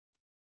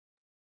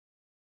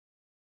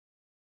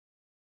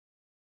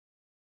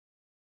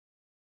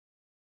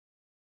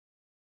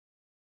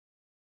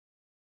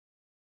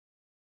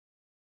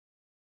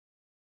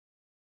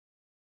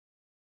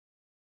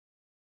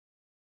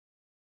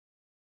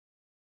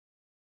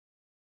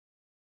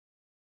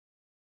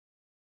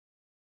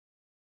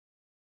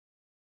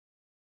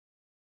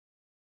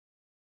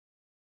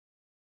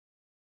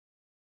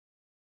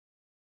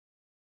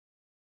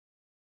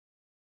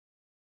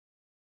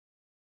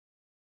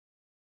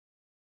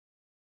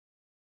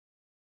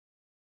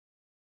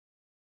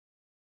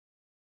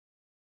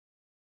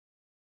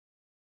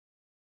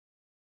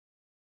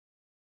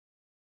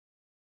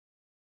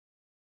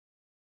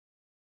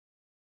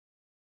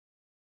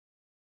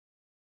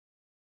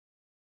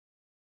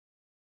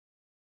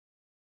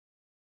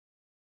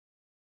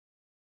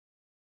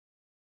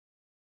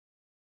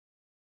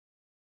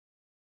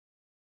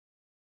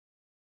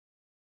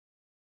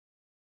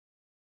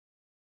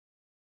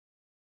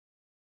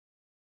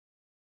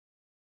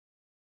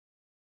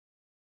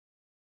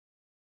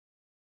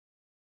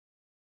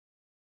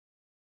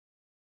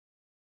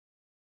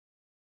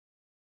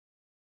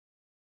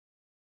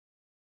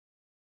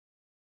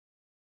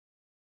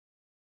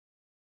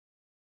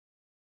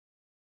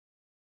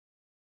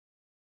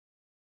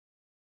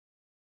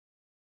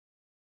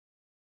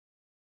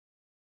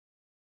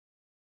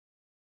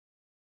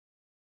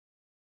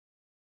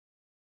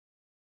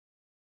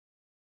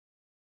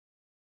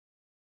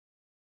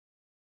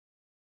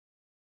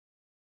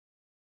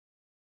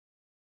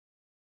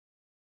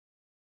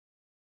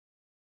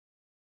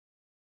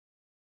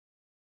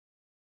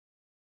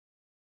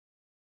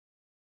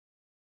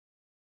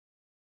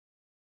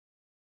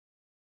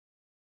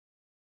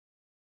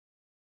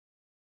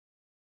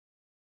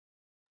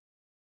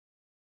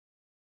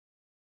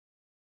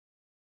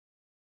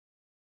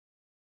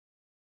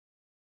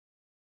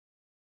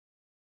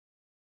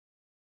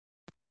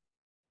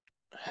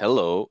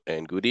Hello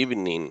and good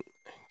evening.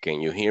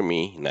 Can you hear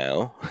me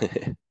now?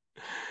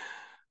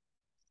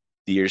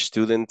 Dear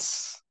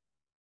students,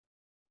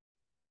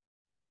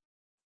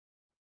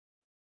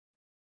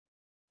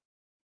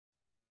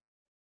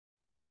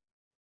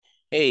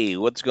 hey,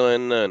 what's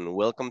going on?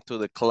 Welcome to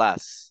the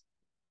class.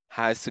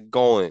 How's it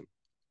going?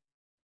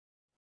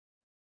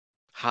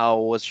 How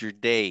was your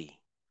day?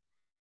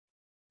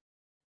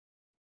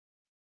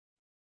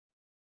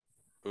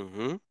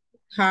 Mm-hmm.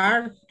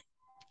 Hard.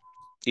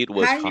 It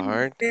was Hi,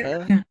 hard,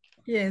 huh? Mister.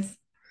 Yes,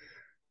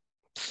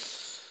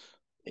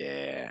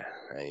 Yeah,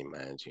 I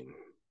imagine.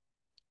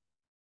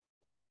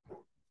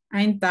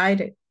 I'm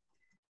tired.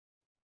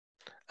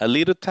 A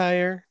little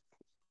tired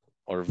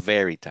or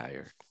very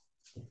tired?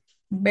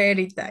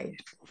 Very tired.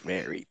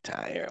 Very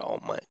tired. Oh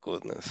my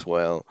goodness.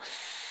 Well,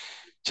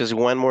 just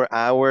one more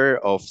hour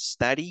of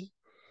study.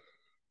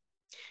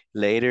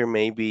 Later,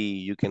 maybe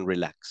you can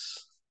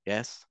relax.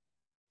 Yes?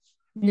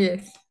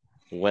 Yes,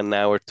 1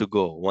 hour to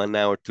go. 1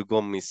 hour to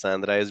go, Miss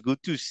Sandra. It's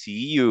good to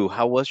see you.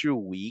 How was your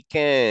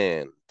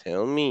weekend?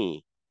 Tell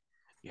me.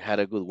 You had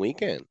a good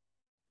weekend.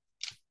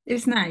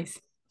 it's nice.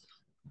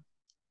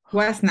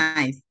 Was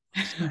nice. It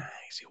was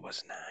nice. It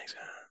was nice.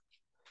 Huh?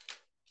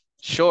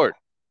 Short,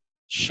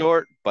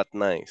 short, but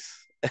nice.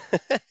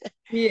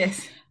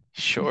 Yes.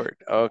 Short.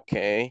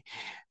 Okay.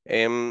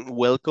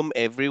 Welcome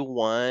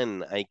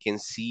everyone. I can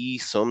see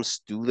some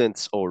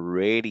students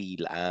already,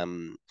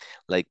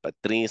 like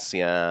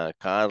Patricia,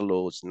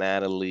 Carlos,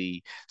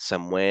 Natalie,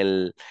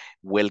 Samuel.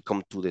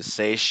 Welcome to the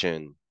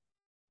session.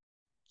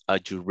 Are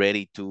you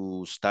ready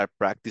to start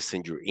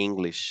practicing your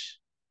English?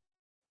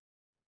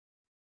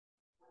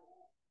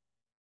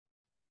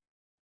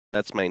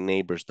 That's my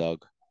neighbor's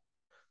dog.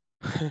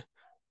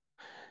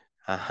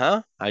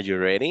 Uh-huh. Are you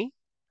ready?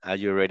 Are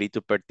you ready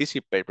to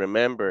participate?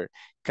 Remember,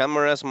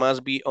 cameras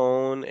must be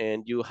on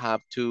and you have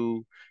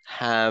to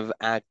have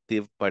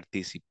active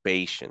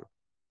participation.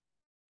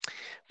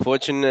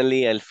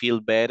 Fortunately, I feel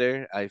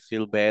better. I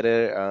feel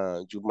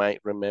better. You might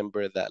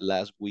remember that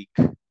last week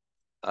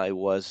I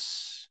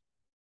was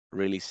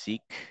really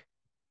sick,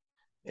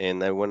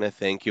 and I want to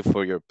thank you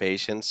for your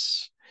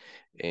patience.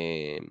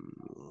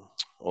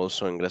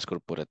 Also Ingles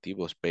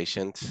Corporativo's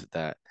patients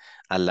that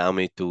allow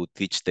me to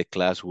teach the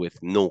class with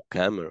no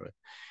camera.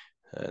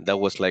 That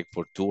was like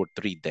for 2 or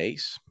 3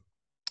 days.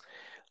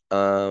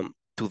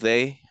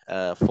 Today,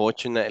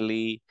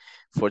 fortunately,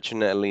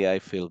 I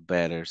feel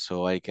better,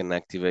 so I can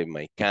activate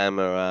my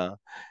camera.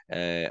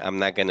 I'm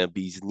not gonna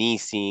be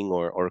sneezing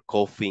or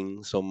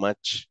coughing so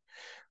much,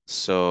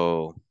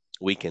 so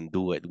we can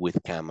do it with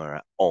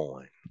camera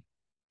on.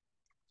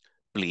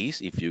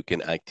 Please, if you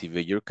can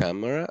activate your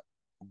camera,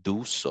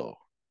 do so.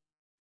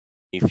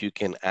 If you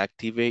can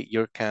activate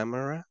your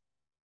camera,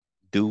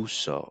 do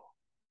so.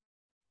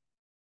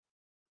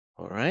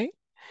 All right.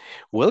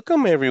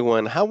 Welcome,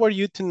 everyone. How are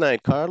you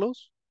tonight,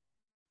 Carlos?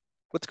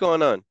 What's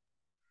going on?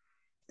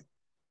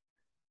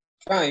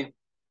 Fine,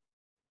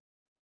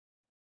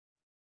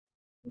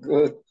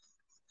 good.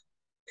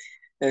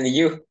 And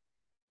you?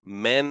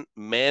 Men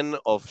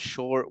of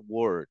short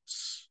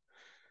words.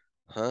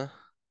 Huh?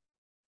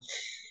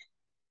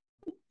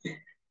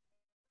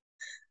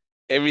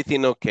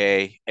 Everything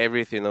okay?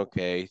 Everything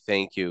okay?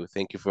 Thank you.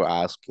 Thank you for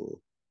asking.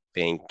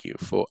 Thank you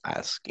for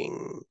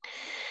asking.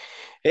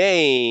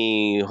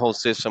 Hey,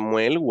 Jose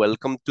Samuel,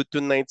 welcome to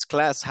tonight's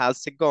class.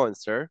 How's it going,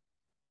 sir?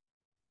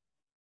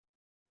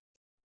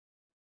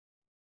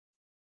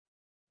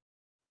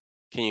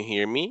 Can you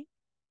hear me?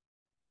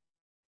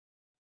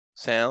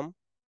 Sam?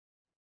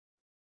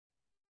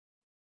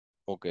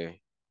 Okay.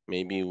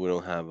 Maybe we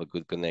don't have a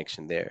good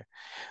connection there.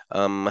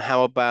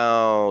 How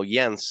about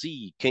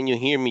Yancy? Can you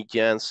hear me,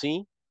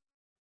 Yancy?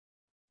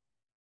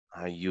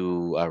 Are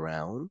you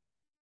around?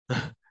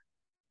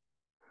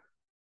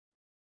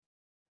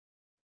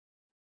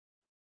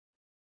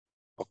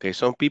 Okay,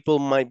 some people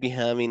might be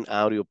having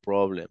audio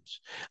problems.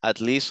 At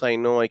least I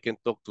know I can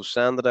talk to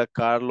Sandra,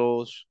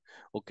 Carlos.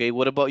 Okay,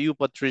 what about you,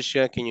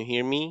 Patricia? Can you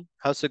hear me?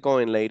 How's it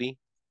going, lady?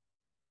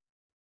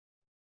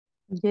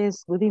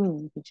 Yes, good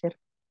evening, teacher.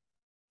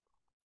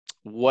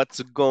 What's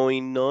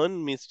going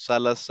on, Miss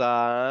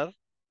Salazar?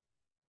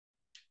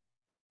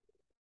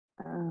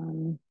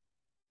 Um,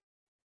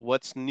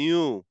 What's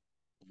new?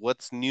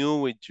 What's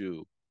new with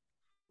you?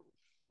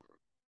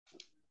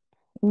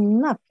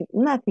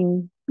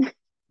 nothing.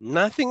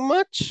 Nothing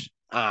much.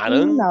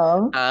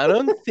 No. I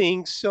don't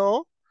think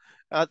so.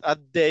 A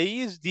day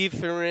is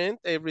different.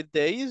 Every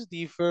day is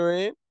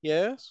different.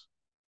 Yes.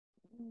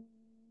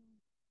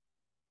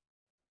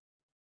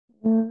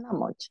 Not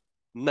much.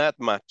 Not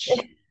much.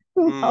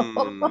 No.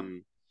 Hmm.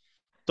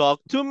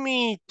 Talk to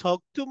me.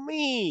 Talk to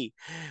me.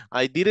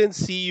 I didn't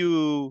see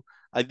you.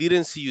 I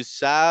didn't see you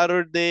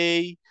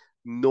Saturday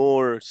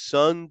nor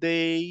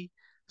Sunday.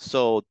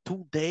 So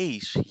 2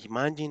 days.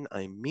 Imagine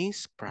I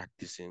miss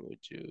practicing with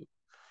you.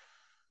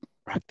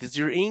 Practice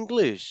your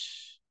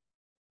English.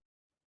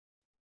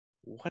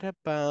 What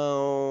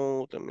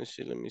about, let me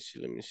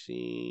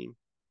see.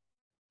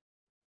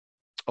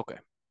 Okay.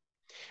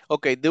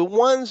 Okay, the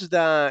ones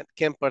that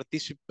can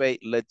participate,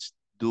 let's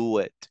do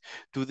it.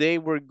 Today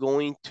we're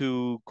going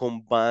to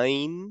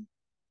combine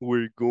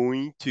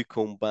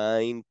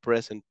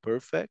present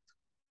perfect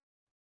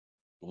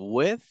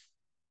with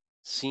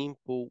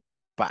simple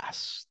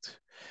past.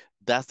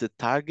 That's the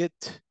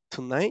target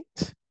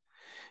tonight.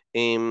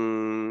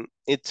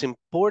 It's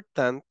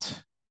important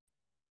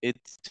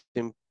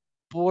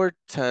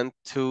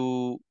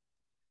to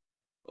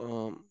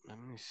let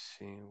me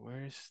see,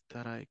 where is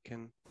that I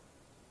can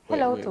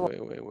Hello wait. to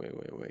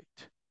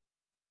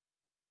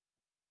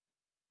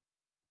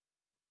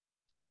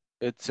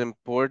It's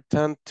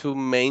important to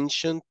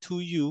mention to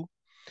you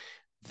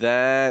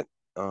that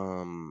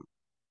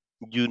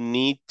you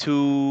need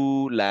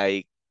to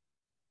like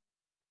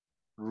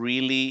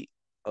really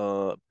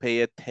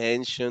pay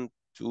attention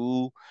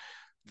to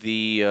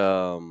the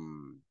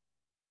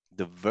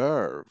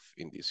verb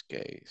in this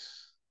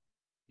case.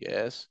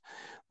 Yes,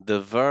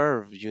 the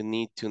verb, you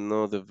need to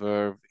know the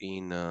verb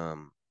in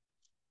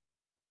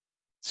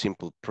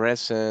simple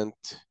present,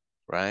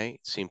 right?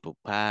 Simple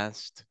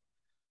past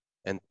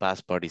and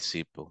past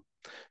participle.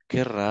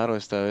 Qué raro,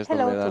 esta vez no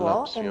me Hello da to la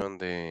all, opción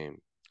de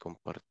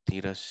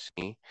compartir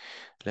así.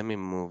 Let me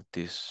move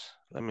this.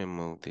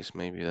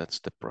 Maybe that's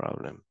the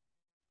problem.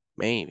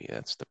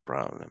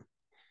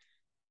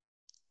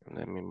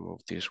 Let me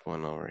move this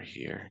one over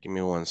here. Give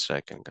me 1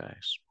 second,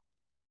 guys.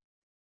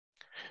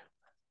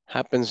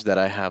 Happens that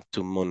I have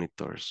 2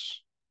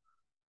 monitors.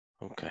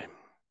 Okay.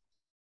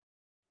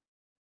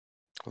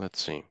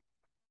 Let's see.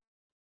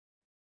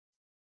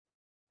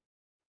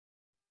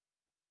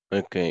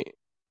 Okay.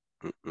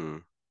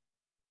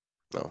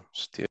 No,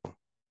 still.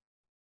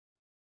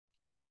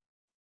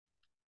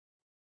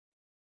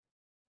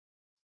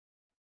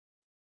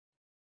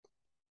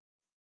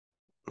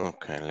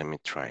 Okay, let me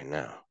try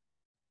now.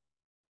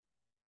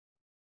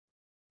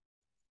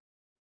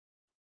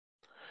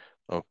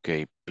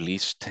 Okay,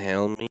 please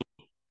tell me.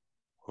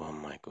 Oh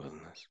my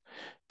goodness.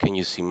 Can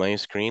you see my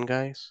screen,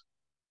 guys?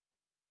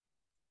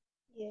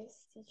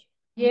 Yes, teacher.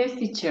 Yes,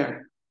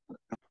 teacher.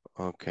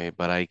 Okay,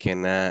 but I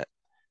cannot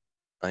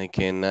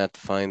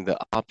find the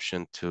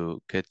option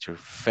to get your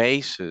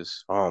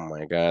faces. Oh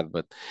my God,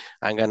 but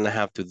I'm gonna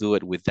have to do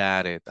it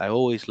without it. I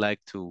always like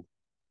to,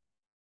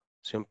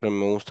 siempre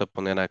me gusta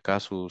poner acá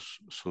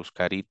sus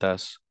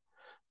caritas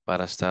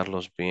para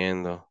estarlos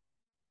viendo.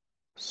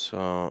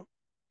 So,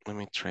 let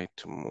me try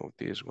to move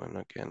this one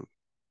again.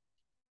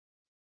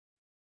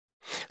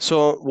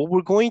 So what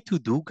we're going to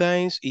do,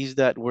 guys, is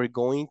that we're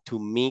going to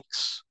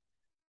mix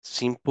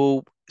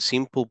simple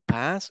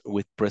past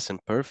with present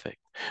perfect.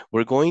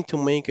 We're going to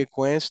make a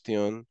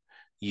question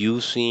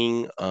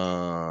using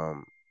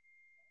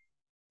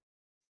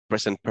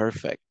present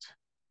perfect,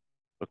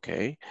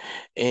 okay?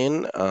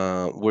 And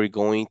we're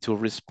going to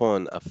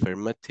respond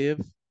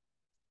affirmative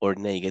or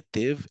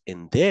negative,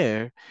 and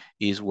there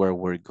is where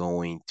we're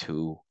going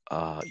to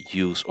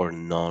use our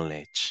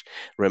knowledge.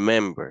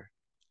 Remember,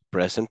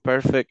 present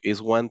perfect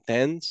is one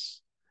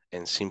tense,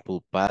 and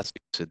simple past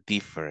is a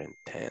different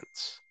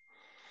tense.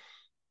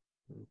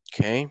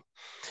 Okay,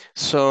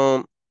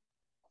 so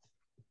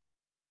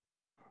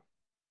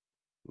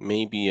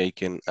maybe I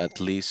can at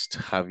least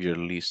have your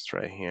list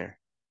right here.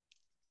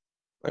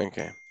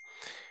 Okay.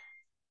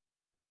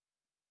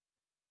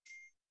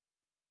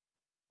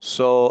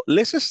 So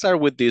let's start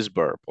with this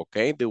verb,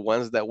 okay? The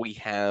ones that we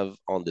have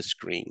on the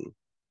screen.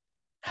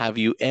 Have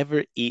you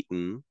ever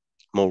eaten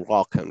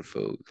Moroccan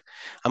food?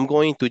 I'm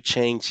going to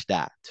change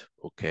that,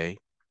 okay?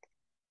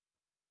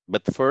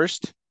 But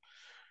first,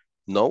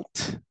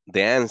 note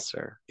the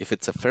answer. If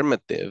it's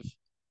affirmative,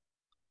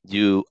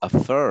 you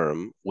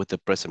affirm with the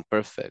present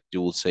perfect.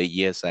 You will say,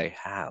 yes, I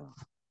have.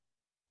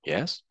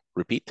 Yes?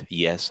 Repeat.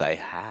 Yes, I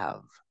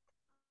have.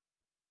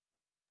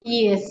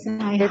 Yes,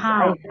 I Yes, I have.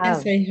 have.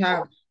 Yes, I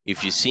have.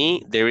 If you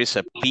see, there is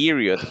a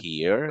period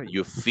here.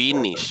 You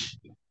finish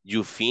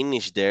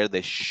there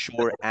the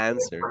short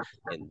answer,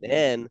 and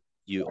then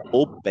you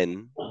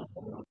open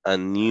a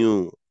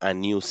new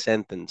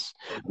sentence,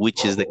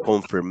 which is the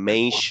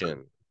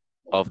confirmation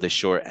of the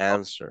short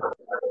answer.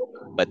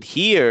 But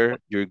here,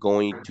 you're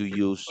going to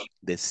use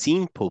the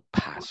simple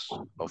past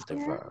of the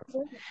verb.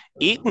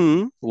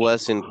 Eaten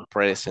was in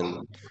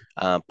present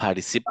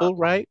participle,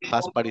 right?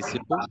 Past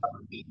participle.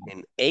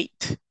 And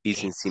ate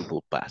is in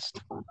simple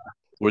past.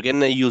 We're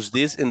going to use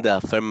this in the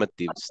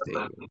affirmative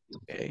statement,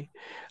 okay?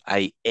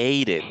 I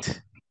ate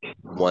it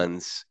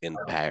once in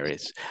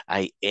Paris.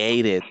 I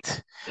ate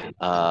it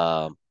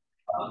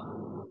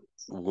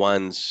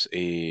once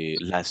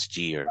last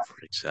year, for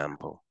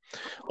example.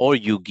 Or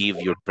you give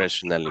your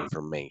personal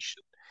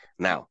information.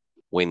 Now,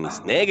 when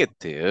it's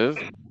negative,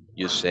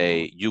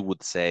 you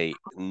would say,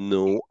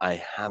 no, I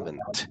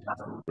haven't.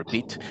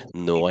 Repeat,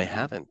 no, I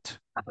haven't.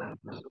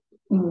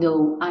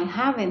 No, I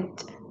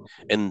haven't.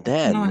 And No, I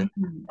then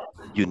haven't.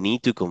 you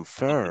need to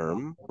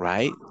confirm,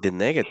 right, the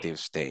negative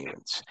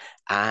statements.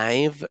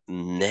 I've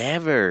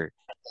never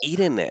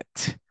eaten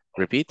it.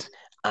 Repeat,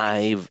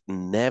 I've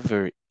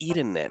never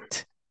eaten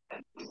it.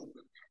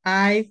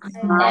 I've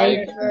I've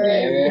never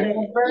never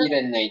never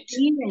eaten it.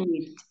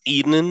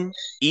 eaten it.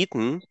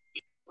 Eaten,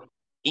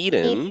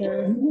 Eaten.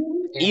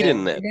 Eaten.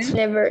 Eaten it.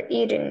 Never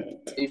eaten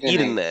it.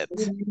 Eaten it.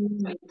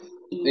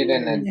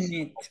 Eaten Isn't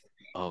it. it?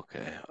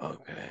 Okay,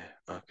 okay,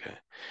 okay.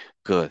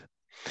 Good.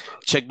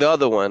 Check the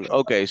other one.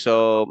 Okay,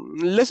 so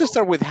let's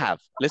start with have.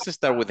 Let's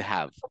start with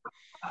have.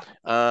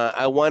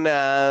 I want to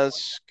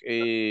ask.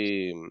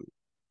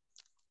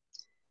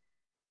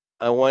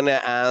 I want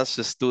to ask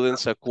the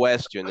students a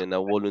question and a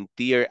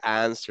volunteer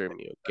answer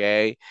me.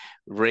 Okay,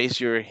 raise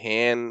your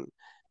hand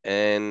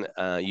and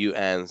you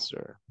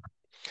answer.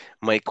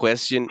 My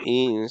question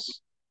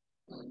is: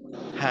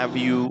 Have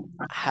you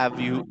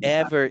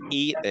ever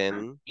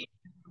eaten?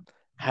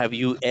 Have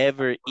you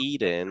ever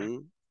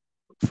eaten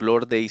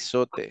flor de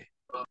isote?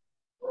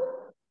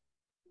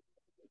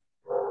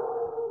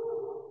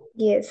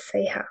 Yes,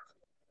 I have.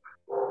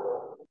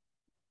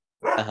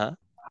 Uh-huh.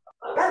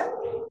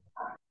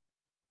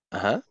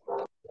 Uh-huh.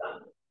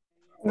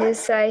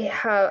 Yes, I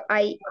have.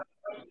 I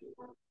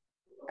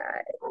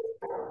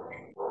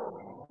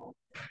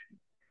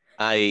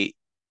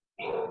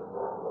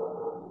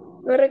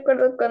No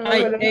recuerdo cuándo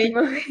I fue la ate.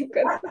 última vez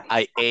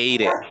I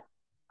ate it.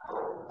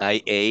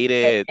 I ate I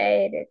it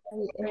ate it. I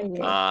ate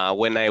it. Okay.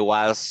 when I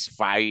was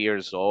 5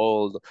 years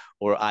old,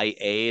 or I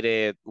ate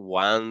it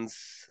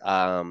once.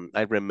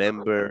 I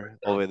remember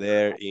over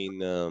there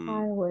in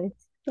I was.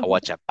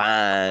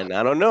 Ahuachapan.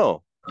 I don't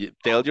know. You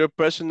tell your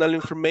personal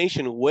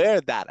information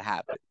where that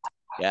happened.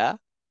 Yeah.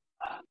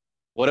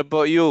 What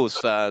about you,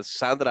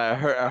 Sandra?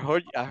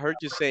 I heard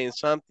you saying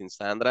something,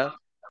 Sandra.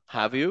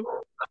 Have you?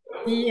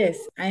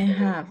 Yes, I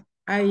have.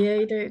 I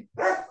ate it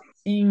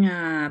in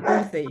a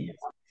birthday.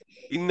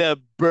 In a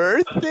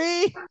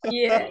birthday?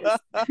 Yes,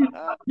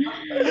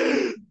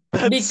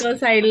 That's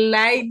because I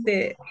like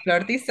the flor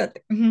de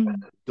isote.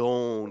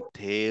 don't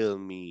tell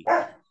me.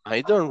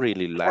 I don't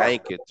really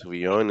like it, to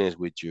be honest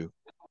with you.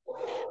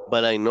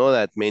 But I know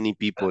that many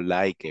people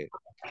like it.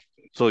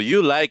 So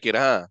you like it,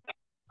 huh?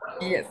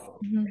 Yes.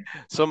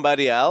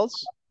 Somebody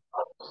else?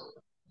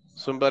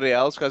 Somebody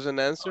else has an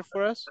answer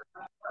for us?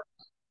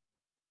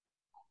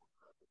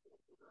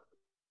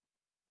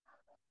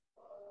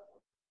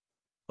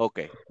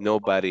 Okay,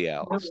 nobody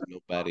else.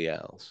 Nobody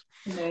else.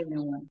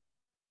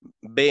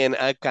 Ven,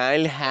 acá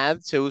el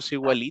had se usa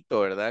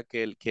igualito, ¿verdad?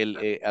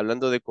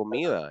 Hablando de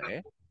comida,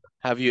 ¿eh?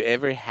 Have you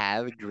ever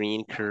had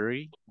green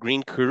curry?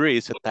 Green curry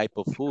is a type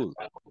of food.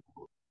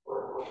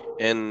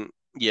 And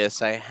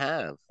yes, I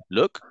have.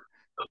 Look,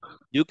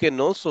 you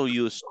can also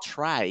use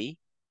try,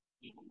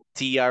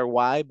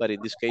 T-R-Y, but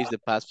in this case, the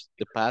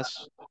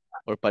past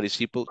or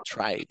participle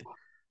tried.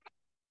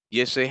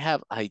 Yes, I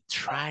have. I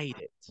tried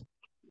it.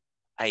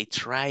 I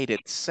tried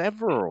it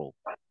several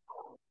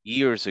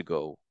years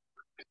ago.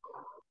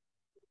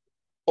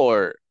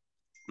 Or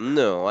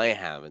no, I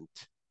haven't.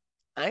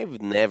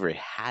 I've never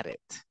had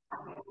it.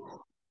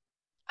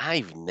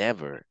 I've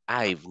never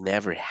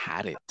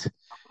had it.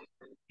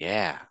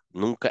 Yeah,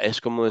 nunca,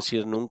 es como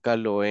decir, nunca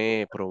lo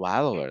he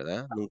probado,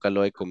 ¿verdad? Nunca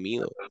lo he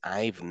comido.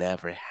 I've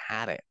never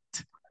had it.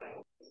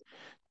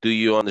 Do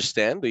you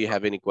understand? Do you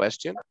have any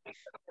question?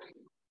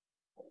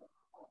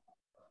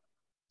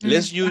 In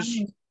Let's use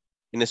Spanish.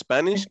 in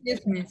Spanish.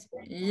 Excuse me.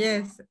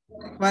 Yes.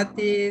 What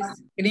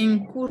is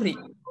green curry?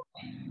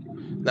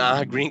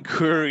 Nah, green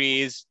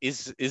curry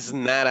is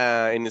not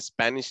in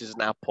Spanish is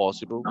not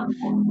possible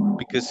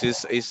because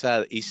it's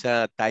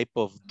a type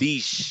of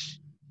dish.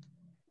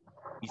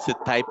 It's a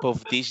type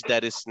of dish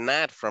that is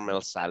not from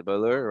El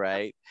Salvador,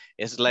 right?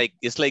 It's like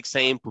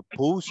saying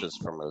pupusas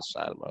from El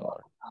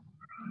Salvador.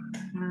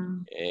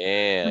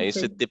 Yeah, it's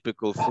a Okay.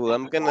 typical food.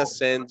 I'm gonna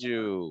send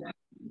you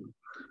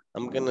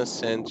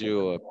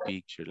a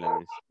picture. Let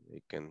me see. I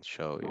can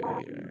show you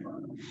here.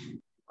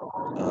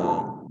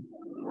 Um,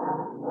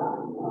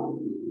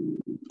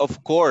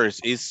 of course,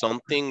 it's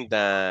something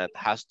that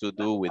has to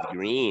do with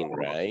green,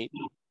 right?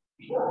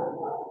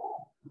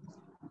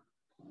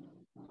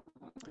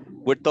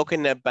 We're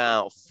talking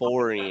about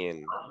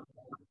foreign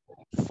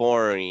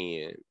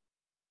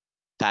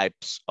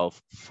types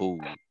of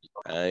food,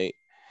 right?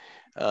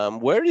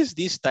 Where is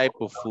this type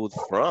of food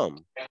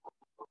from?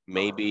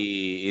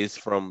 Maybe it's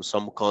from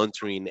some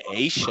country in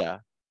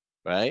Asia,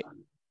 right?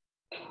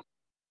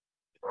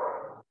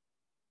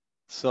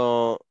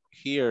 So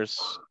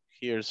here's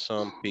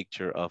some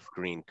picture of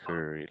green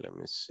curry. Let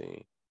me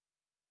see.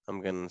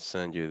 I'm gonna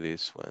send you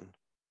this one.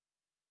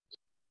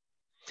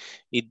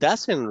 It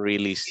doesn't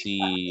really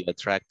seem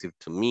attractive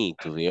to me,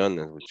 to be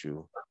honest with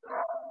you.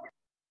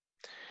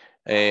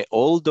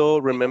 Although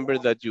remember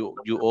that you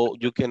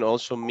can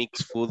also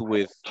mix food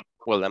with,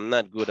 well, I'm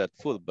not good at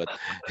food, but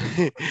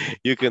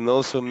you can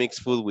also mix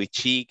food with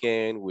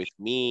chicken, with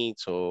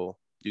meat, so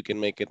you can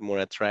make it more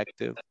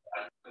attractive.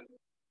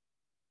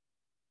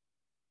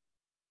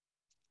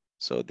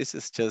 So this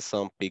is just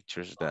some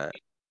pictures that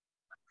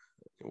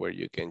where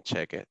you can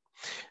check it.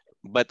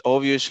 But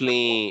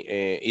obviously,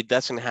 it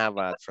doesn't have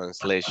a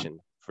translation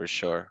for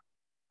sure,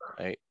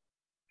 right?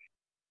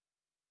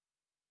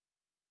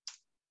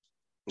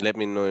 Let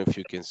me know if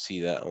you can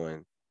see that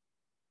one.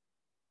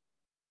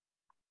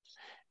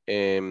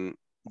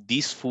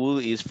 This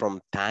food is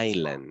from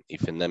Thailand,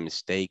 if I'm not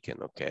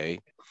mistaken, okay?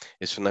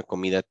 Es una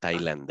comida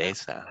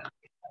tailandesa.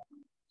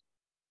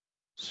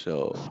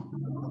 So,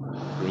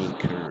 green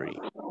curry.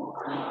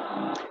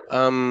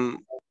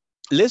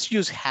 Let's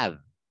use had.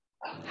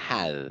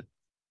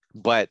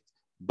 But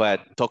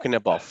talking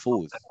about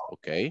food,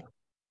 okay?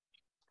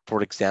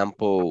 For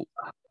example,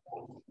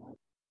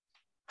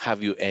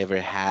 have you ever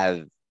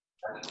had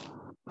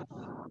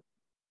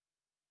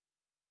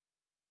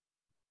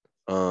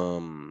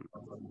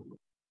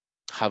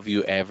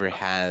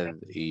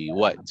a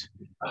what?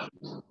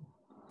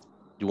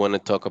 You want to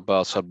talk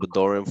about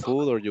Salvadoran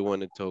food or you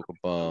want to talk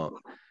about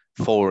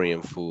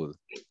foreign food?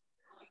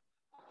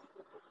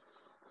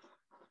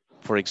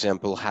 For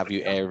example, have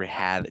you ever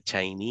had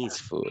Chinese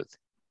food?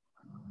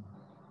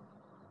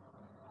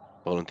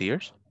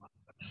 Volunteers?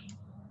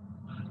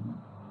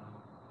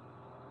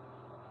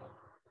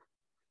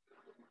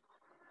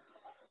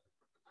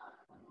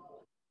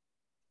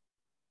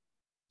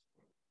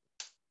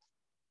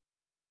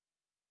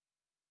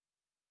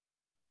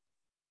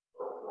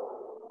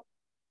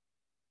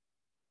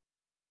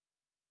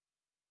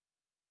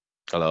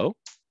 Hello?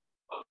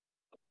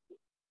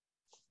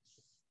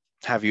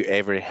 Have you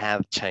ever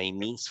had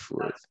Chinese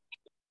food?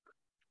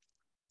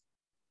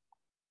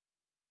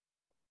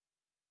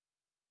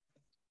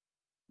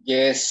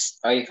 Yes,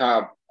 I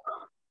have.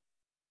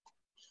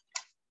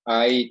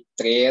 I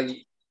tried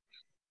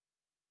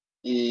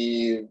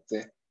it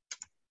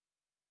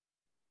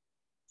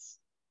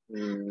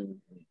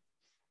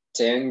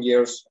 10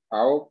 years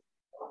out.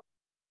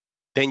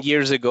 10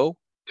 years ago?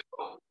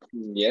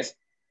 Yes,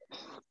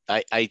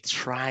 I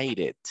tried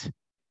it.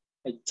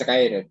 I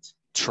tried it.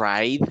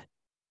 Tried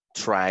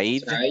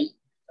it.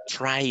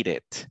 Tried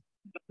it.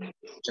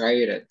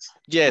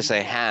 Yes, I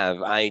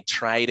have. I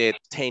tried it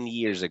 10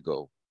 years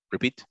ago.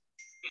 Repeat.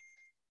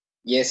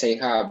 Yes, I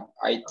have.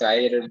 I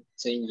tried it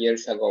 10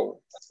 years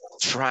ago.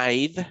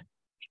 Tried it.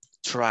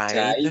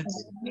 Yeah,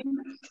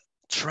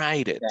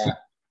 tried it.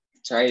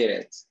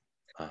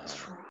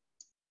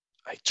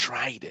 I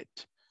tried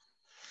it.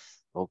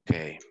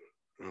 Okay.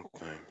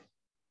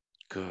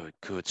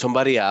 Good.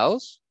 Somebody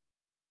else?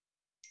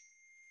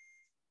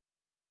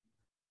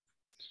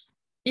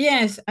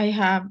 Yes, I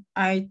have.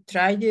 I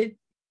tried it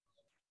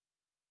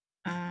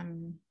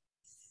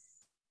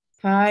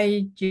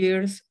 5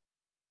 years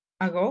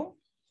ago.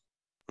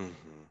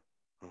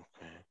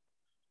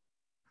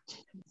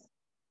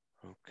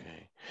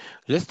 Okay.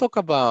 Let's talk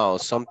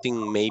about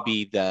something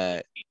maybe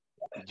that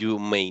you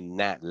may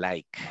not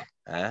like.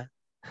 Huh?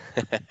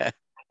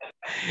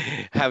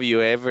 Have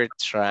you ever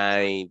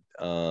tried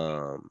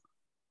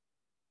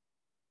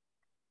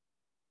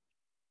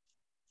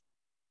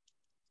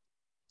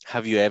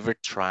have you ever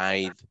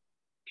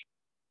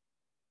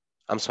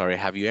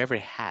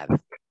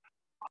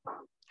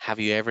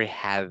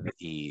had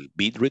a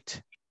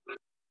beetroot?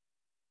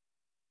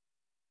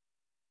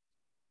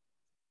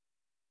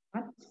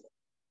 What?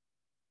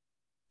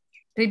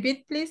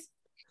 Repeat, please.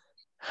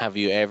 Have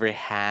you ever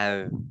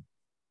had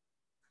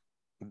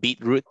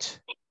beetroot?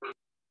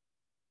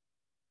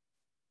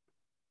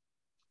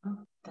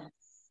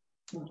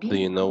 Do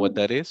you know what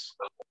that is?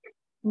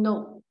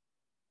 No.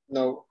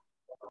 No.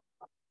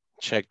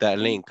 Check that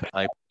link.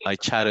 I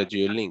chatted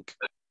you a link.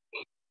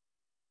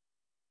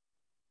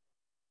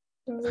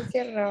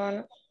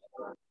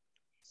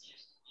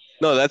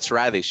 No, that's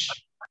radish.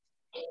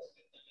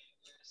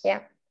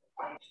 Yeah.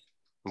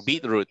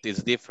 Beetroot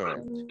is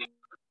different.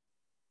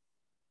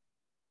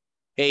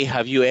 Hey,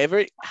 have you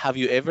ever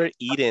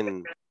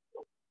eaten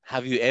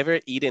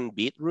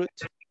beetroot?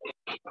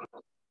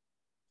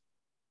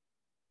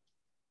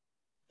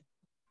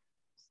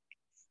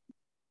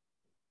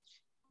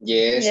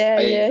 Yes,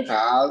 I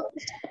have,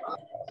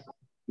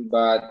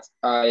 but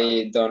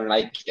I don't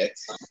like it.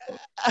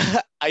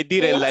 I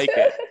didn't like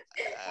it.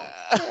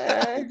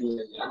 I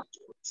didn't like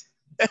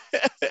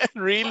it.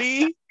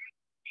 Really?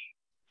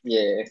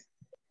 Yeah.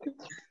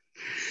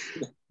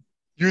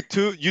 You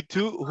too?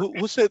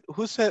 Who said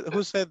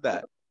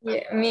that?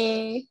 Yeah,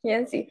 me,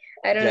 Yancy.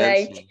 I don't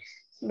Jancy. like,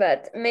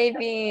 but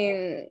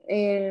maybe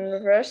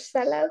in rush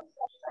salad.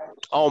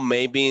 Oh,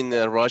 maybe in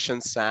a Russian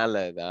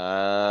salad.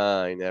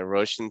 In a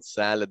Russian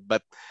salad,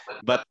 but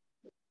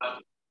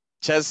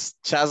just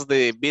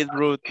the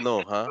beetroot,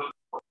 no, huh?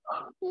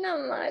 Not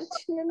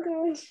much, not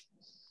too much.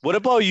 What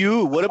about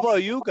you? What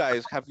about you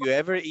guys? Have you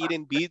ever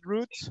eaten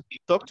beetroot?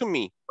 Talk to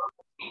me.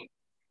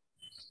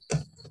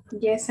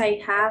 Yes, I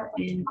have,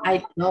 and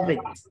I love it.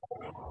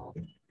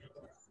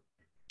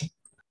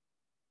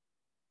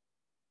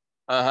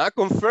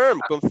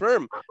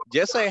 Confirm.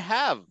 Yes, I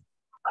have.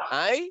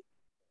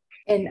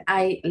 And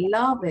I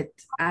love it.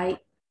 I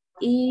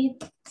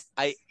ate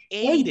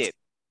it.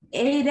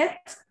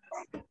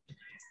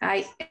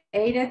 I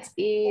ate it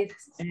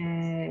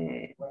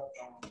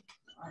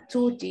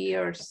 2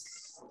 years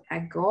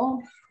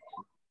ago.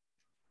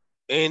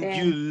 And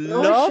you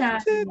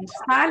loved it?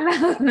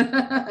 Salad.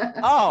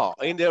 Oh,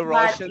 in the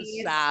Russian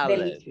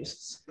salad.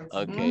 Delicious.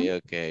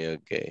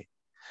 Okay.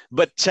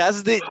 But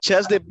just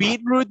the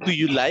beetroot, do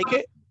you like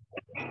it?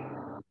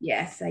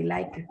 Yes, I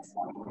like it.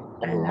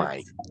 Oh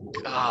my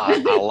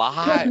God, a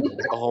lot.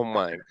 Oh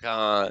my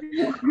God.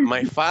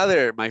 My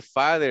father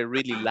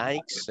really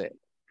likes it.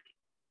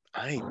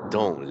 I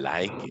don't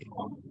like it.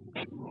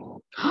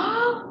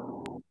 I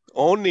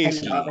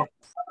Honestly. love it.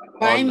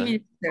 Why,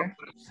 Honest.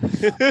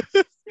 mister?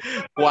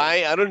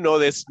 Why? I don't know.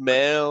 The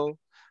smell.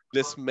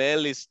 The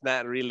smell is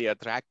not really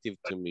attractive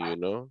to me, you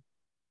know?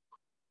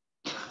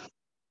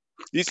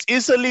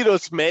 It's a little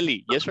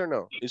smelly. Yes or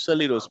no? It's a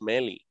little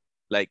smelly.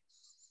 Like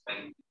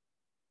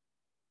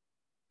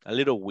a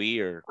little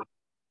weird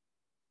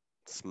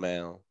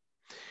smell.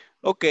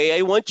 Okay,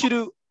 I want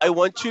you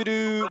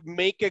to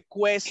make a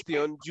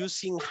question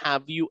using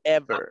have you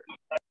ever?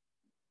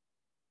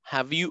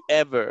 Have you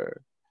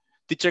ever?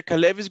 Teacher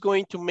Caleb is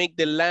going to make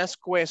the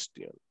last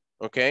question,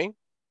 okay?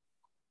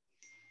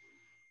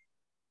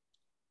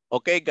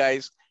 Okay,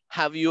 guys,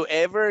 have you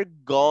ever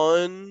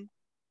gone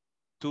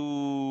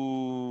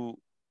to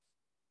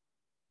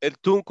El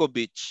Tunco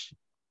Beach?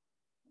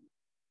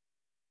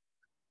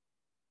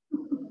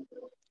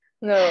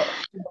 No,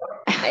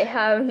 I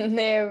have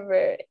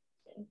never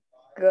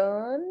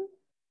gone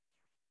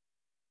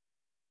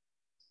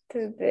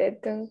to the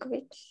Tunk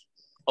Beach.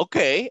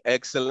 Okay,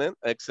 excellent,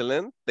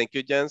 excellent. Thank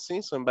you,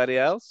 Jancy. Somebody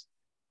else?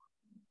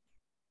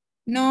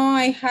 No,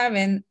 I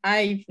haven't.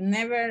 I've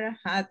never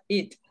had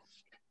it.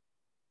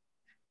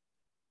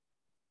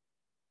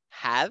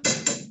 Have?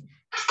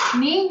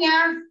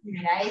 Niña,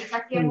 mira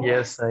esta que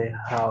Yes, I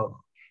have.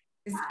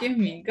 excuse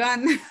me,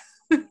 gone.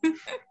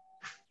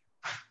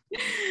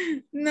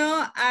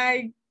 No,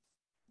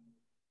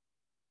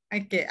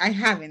 okay, I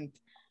haven't.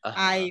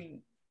 I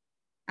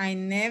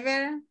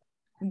never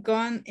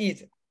gone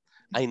it.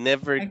 I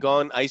never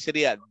gone, I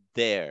sería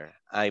there.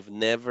 I've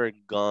never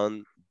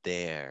gone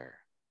there.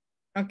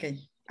 Okay,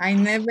 I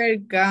never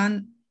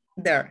gone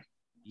there.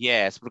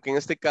 Yes, porque en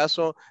este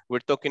caso, we're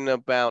talking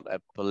about a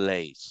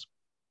place.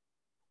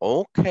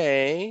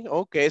 Okay,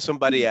 okay,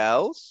 somebody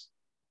else?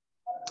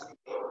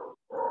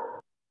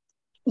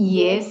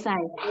 Yes, I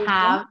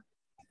have.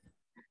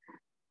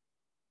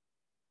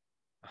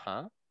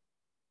 Huh?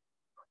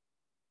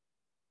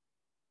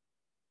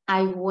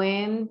 I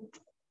went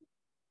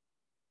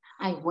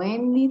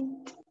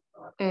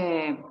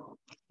it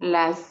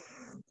last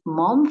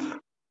month.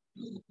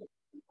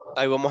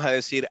 Ahí vamos a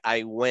decir,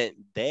 I went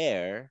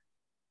there.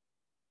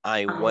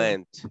 I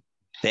went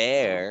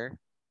there.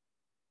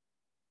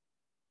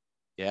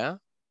 Yeah?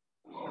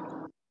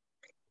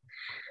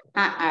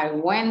 I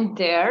went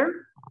there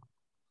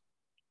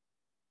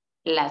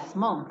last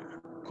month.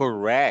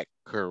 Correct,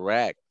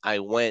 correct. I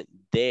went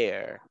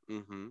there.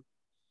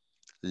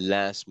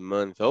 Last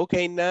month.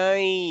 Okay,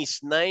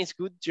 nice, nice,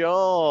 good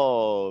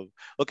job.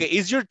 Okay,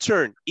 it's your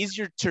turn, it's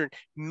your turn.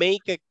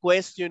 Make a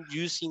question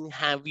using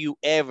have you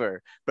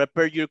ever.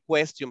 Prepare your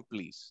question,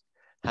 please.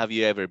 Have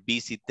you ever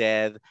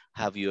visited?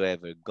 Have you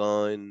ever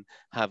gone?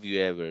 Have you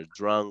ever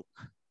drunk?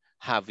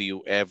 Have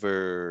you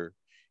ever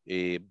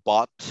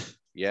bought?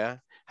 Yeah.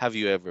 Have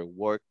you ever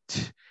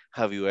worked?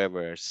 Have you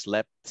ever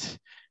slept?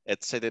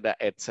 Etc.,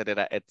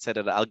 etc.,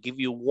 etc. I'll give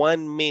you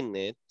 1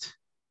 minute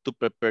to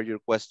prepare your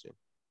question.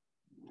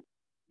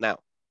 Now,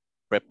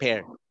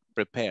 prepare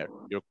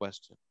your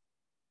question.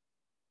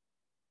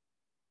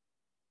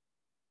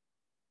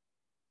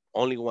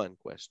 Only one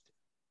question.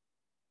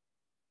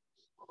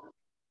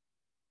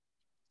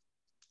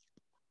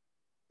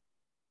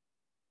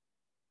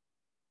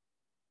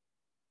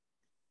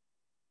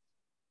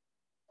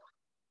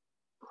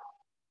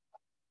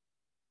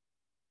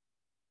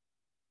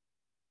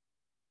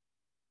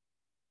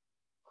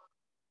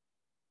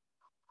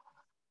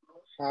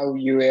 Have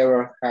you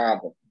ever had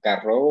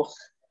garrobo?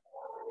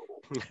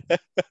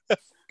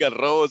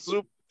 Garrobo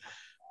soup.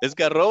 It's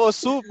garrobo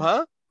soup,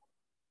 huh?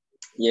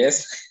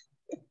 Yes.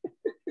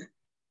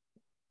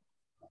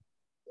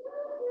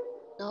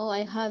 No,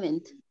 I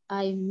haven't.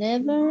 I've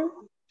never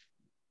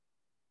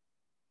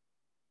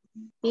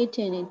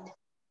eaten it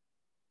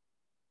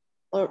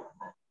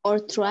or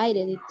tried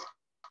it.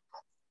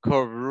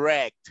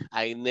 Correct.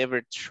 I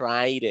never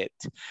tried it.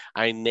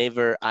 I've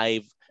never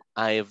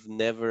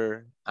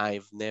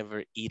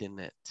eaten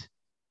it.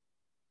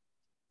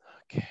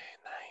 Okay,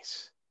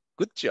 nice.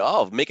 Good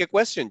job. Make a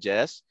question,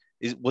 Jess.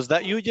 Was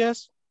that you,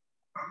 Jess?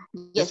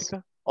 Yes.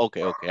 Jessica?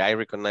 Okay, okay. I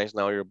recognize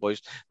now your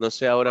voice. No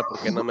sé ahora por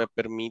qué no me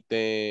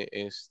permite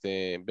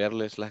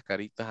verles las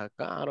caritas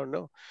acá. I don't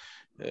know.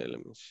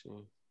 Let me see.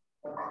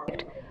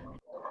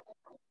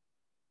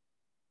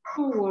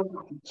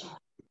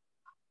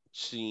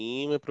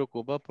 Sí, me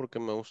preocupa porque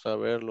me gusta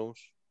verlos.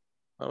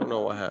 I don't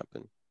know what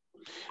happened.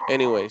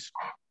 Anyways,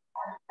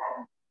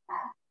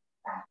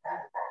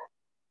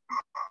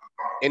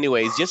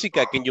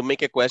 Jessica, can you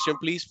make a question,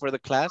 please, for the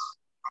class?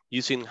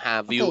 Using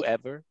have you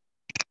ever?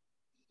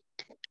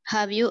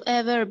 Have you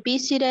ever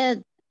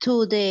visited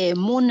to the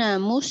Muna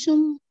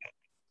Museum?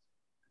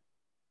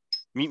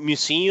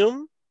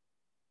 Museum?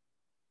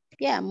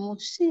 Yeah,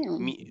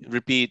 museum.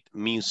 Repeat,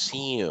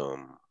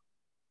 museum.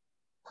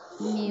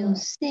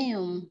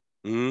 Museum.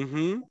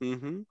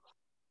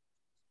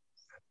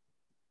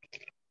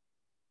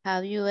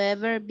 Have you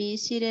ever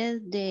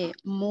visited the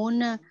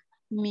Muna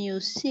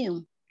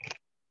Museum?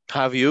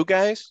 Have you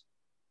guys?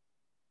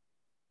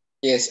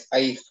 Yes,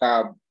 I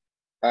have.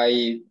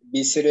 I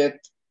visited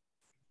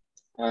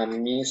a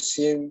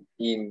museum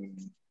in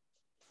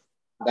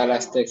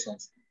Dallas,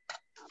 Texas.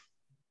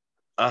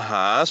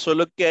 Ajá,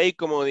 solo que ahí,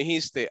 como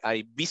dijiste,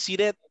 I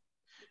visited,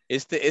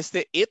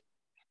 este it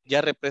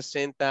ya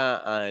representa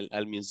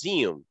al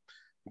museum.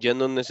 Ya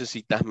no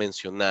necesitas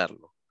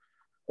mencionarlo.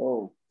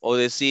 Oh, O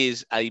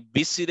decís, I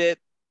visited,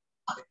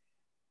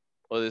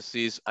 o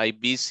decís, I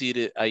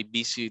visited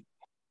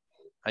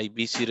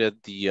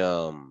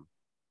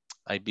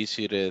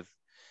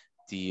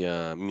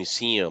the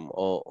museum,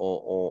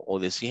 o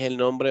decís el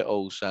nombre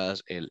o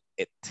usas el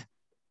it.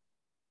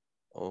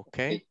 Okay.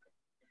 okay.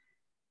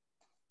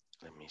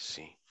 Let me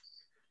see.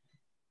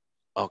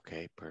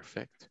 Okay,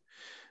 perfect.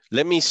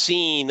 Let me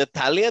see.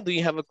 Natalia, do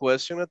you have a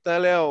question,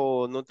 Natalia,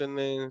 o no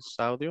tenés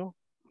audio?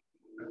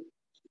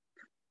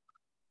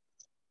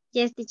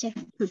 Yes, teacher.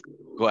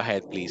 Go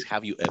ahead, please.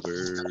 Have you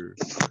ever?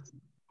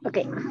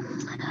 Okay.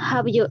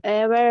 Have you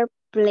ever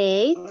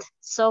played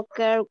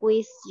soccer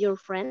with your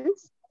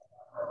friends?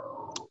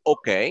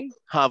 Okay.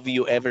 Have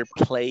you ever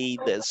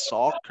played the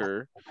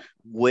soccer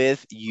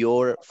with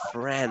your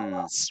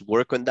friends?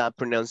 Work on that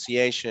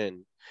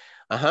pronunciation.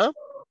 Uh-huh.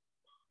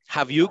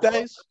 Have you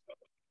guys?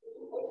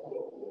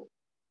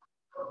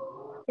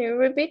 Can you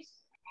repeat?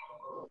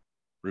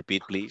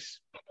 Repeat, please.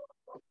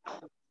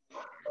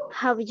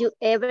 Have you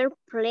ever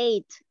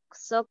played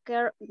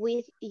soccer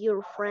with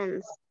your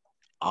friends?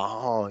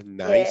 Oh, Yes.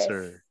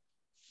 nicer.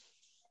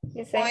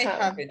 Yes, I I have.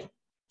 have it.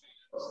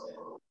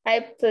 I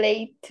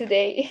played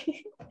today.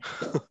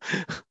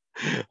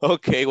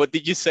 Okay, what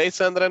did you say,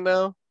 Sandra,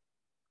 now?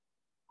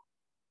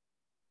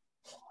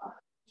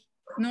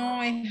 No,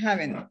 I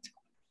haven't.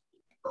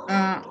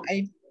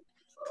 I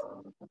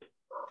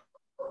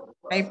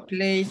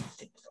played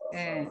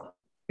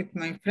with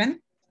my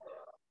friend.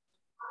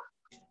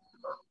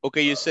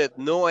 Okay, you said,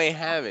 no, I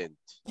haven't.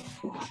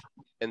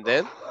 And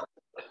then?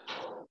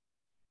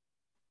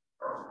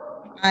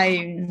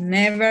 I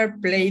never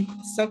played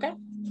soccer.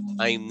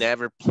 I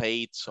never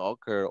played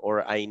soccer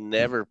or I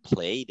never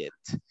played it.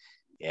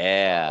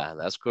 Yeah,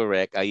 that's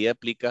correct. Ahí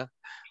aplica.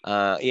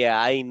 Yeah,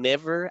 I've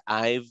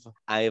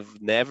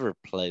never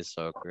played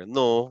soccer.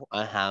 No,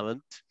 I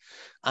haven't.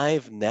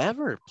 I've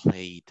never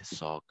played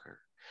soccer.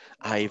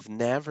 I've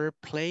never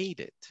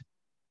played it.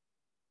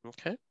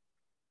 Okay.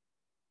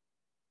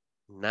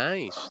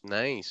 Nice,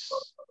 nice.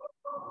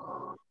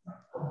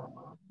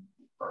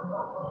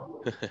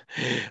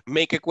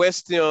 Make a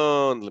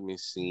question. Let me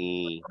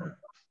see.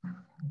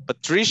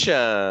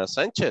 Patricia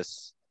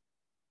Sánchez.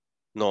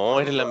 No,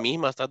 eres la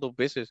misma, hasta 2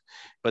 veces.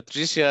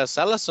 Patricia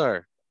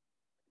Salazar.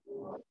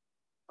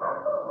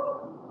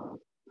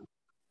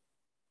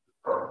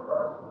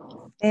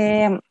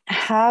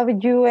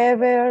 Have you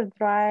ever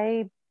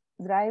driven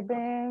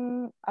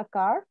a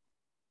car?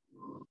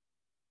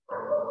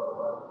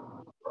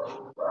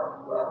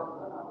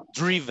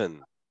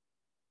 Driven.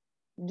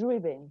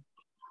 Driven.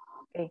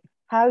 Okay.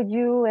 Have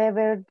you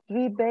ever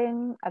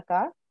driven a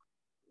car?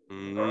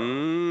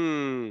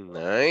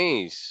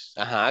 Nice.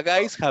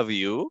 Guys, have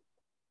you?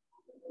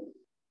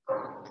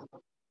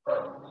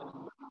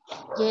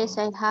 Yes,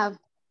 I have.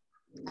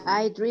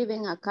 I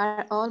driven a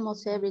car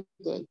almost every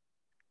day.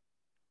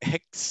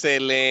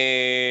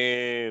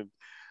 Excelente.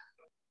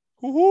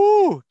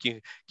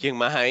 ¿Quién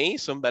más ahí?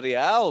 Somebody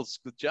else.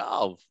 Good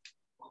job.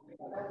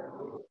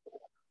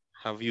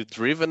 Have you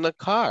driven a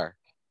car?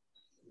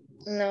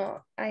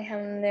 No, I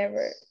have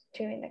never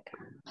driven a car.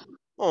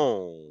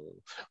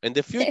 Oh, in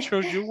the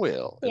future you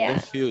will. In Yeah.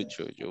 the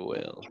future you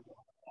will.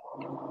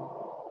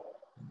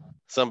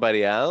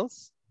 Somebody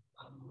else?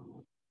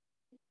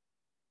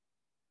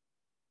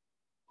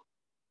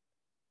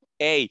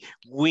 Hey,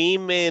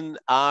 women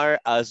are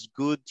as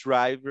good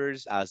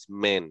drivers as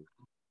men.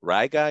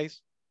 Right,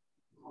 guys?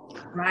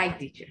 Right,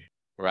 teacher.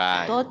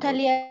 Right.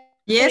 Totally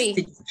Yes, agree.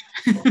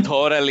 teacher.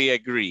 Totally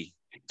agree.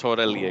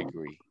 Totally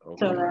agree.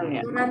 Okay.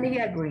 Totally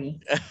agree.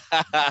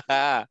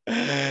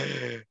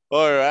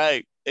 All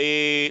right.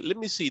 Let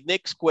me see.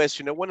 Next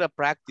question. I want to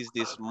practice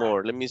this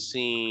more. Let me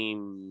see.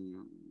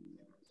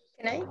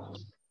 Can I?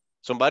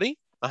 Somebody?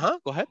 Go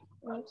ahead.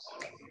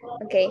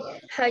 Okay.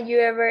 Have you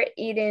ever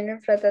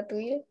eaten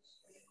ratatouille?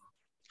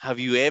 Have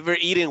you ever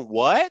eaten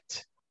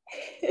what?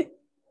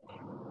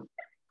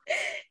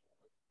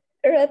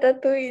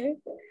 Ratatouille.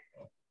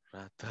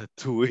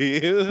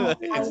 Ratatouille?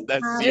 Is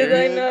that You don't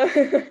serious? know.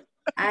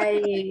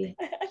 I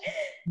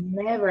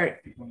never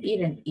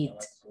eaten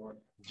it.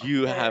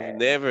 You have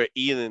never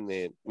eaten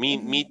it.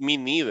 Me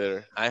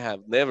neither. I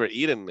have never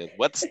eaten it.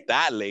 What's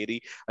that,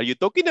 lady? Are you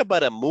talking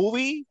about a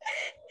movie?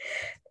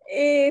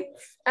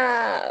 It's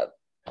a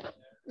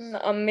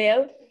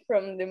meal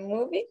from the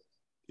movie.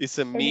 It's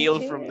a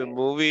meal from the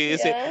movie.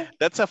 Is it? Yeah.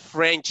 That's a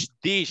French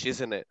dish,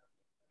 isn't it?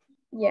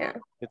 Yeah.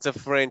 It's a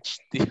French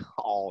dish.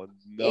 Oh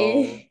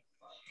no.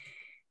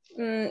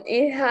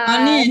 It has.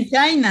 Only in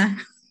China.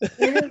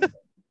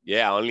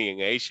 Yeah, only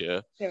in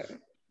Asia. Yeah.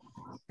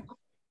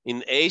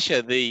 In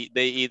Asia, they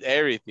eat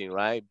everything,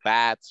 right?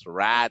 Bats,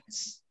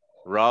 rats,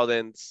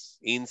 rodents,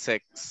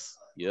 insects.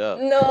 Yeah.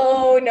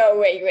 No,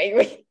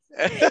 wait.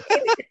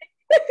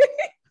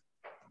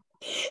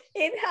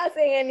 It hasn't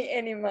any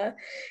animal.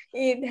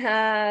 It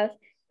has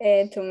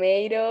a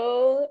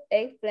tomato,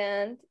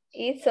 eggplant.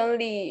 It's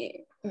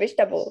only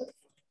vegetables.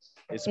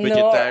 It's No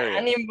vegetarian.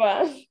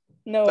 animals.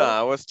 No, No.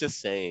 I was just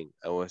saying.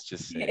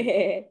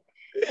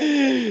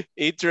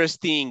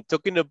 Interesting.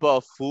 Talking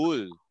about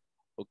food.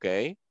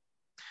 Okay.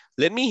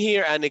 Let me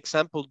hear an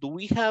example. Do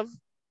we have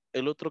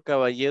el otro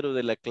caballero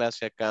de la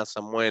clase acá,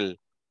 Samuel?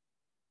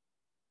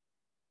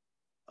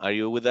 Are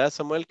you with us,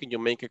 Samuel? Can you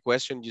make a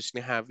question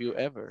using have you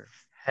ever?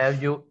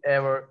 Have you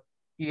ever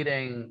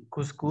eaten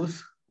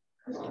couscous?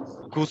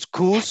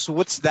 Couscous?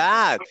 What's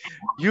that?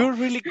 You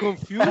really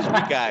confused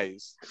me,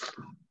 guys.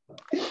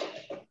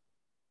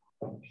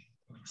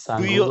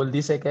 San Do you- Google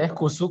dice que es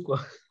cuzuco.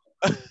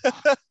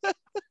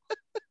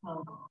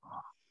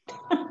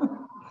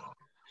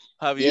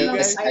 Have you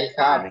Yes, guys?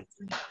 I have.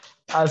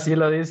 Así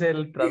lo dice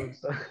el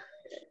traductor.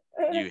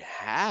 You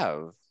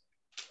have.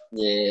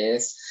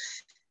 Yes.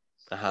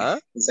 Uh-huh.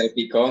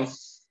 Salpicón.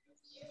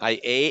 I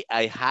ate,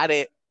 I had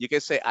it. You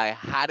can say I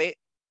had it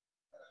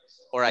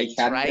or I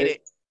had tried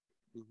it.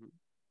 Mhm.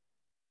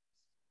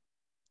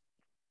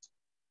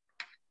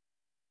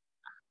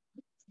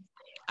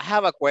 I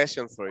have a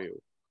question for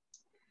you.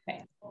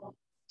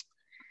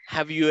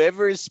 Have you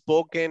ever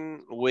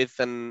spoken with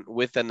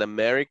an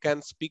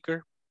American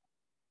speaker?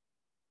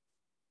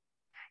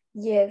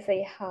 Yes,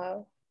 I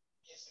have.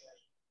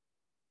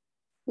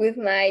 With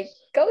my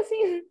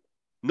cousin.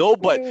 No,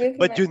 but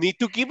With you need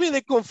to give me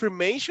the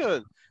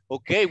confirmation.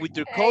 Okay, with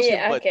your cousin,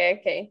 yeah, but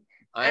okay.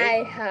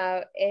 I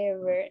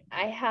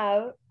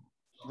have.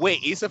 wait,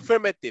 it's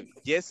affirmative.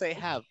 Yes, I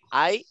have.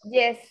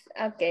 Yes,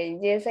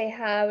 I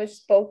have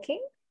spoken.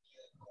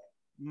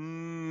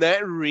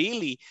 Not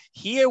really.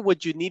 Here,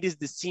 what you need is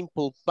the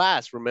simple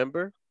past,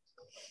 remember?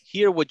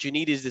 Here, what you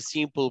need is the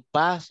simple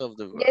past of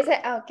the verb. Yes,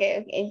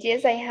 okay.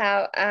 Yes, I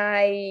have.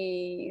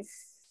 I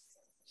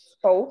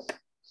spoke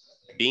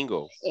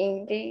Bingo.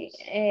 English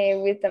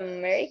with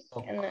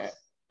an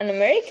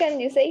American,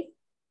 you say?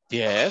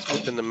 Yes,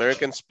 with an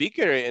American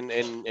speaker, and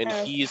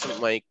Okay. he is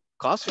my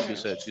cousin, you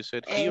said. You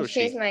said he or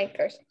she. She's my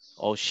cousin.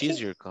 Oh,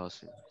 she's your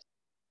cousin.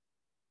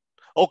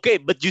 Okay,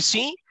 but you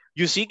see,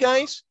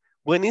 guys,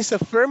 when it's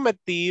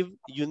affirmative,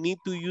 you need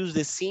to use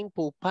the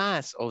simple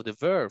past of the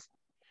verb.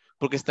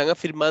 Porque están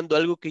afirmando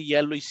algo que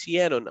ya lo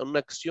hicieron, una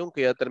acción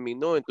que ya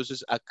terminó.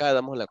 Entonces, acá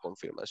damos la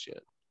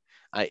confirmación.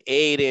 I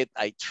ate it,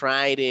 I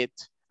tried it,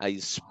 I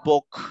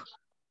spoke,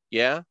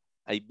 yeah?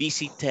 I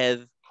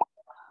visited,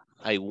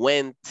 I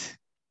went.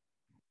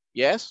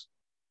 Yes?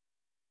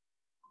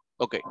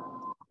 Okay,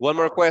 one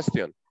more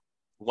question.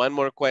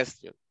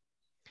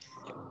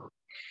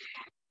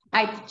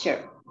 Hi,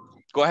 teacher.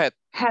 Go ahead.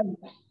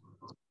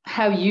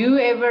 Have you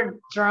ever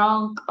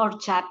drunk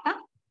horchata?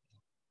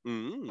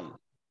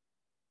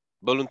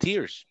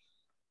 Volunteers.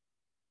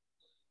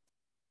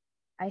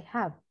 I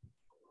have.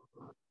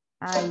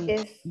 I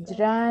Yes.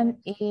 drank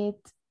it.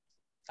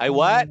 I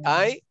what?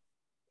 I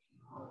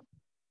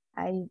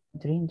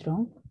drink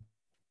drunk.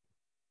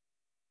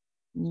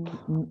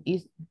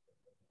 Is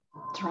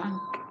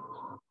Drunk.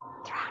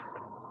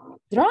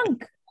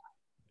 drunk?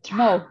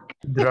 No.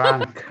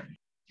 Drunk.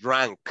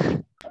 Drank.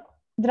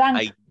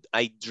 Drunk.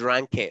 I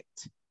drank it.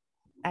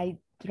 I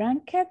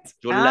drank it.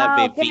 Yo la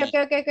bebí.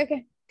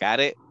 Okay. Got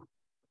it?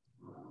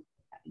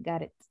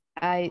 Got it.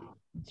 I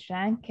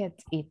drank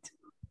it.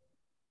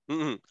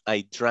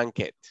 I drank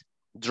it.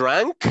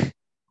 Drank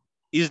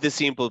is the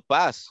simple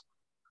past.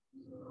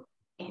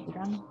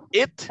 Drunk.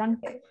 It, Drunk.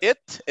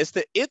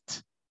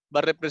 it va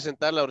a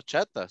representar la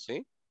horchata,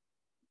 ¿sí?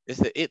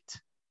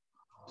 It.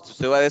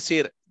 Usted va a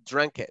decir,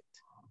 drank it.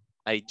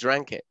 I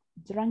drank it.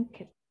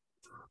 Drunk it.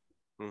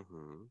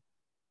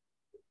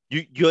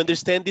 You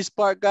understand this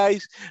part,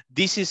 guys?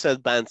 This is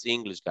advanced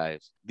English,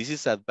 guys. This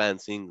is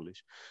advanced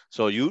English.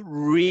 So you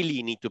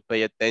really need to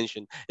pay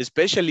attention,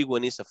 especially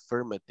when it's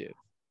affirmative.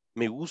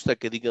 Me gusta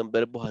que digan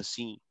verbos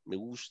así. Me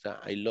gusta.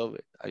 I love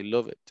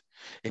it.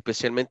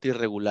 Especialmente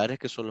irregulares,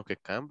 que son los que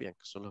cambian,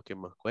 que son los que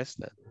más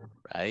cuestan,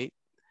 right?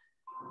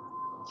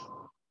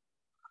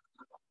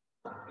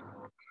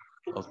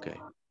 Okay.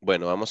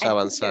 Bueno, vamos a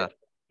avanzar.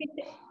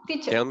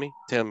 Teacher,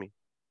 Tell me.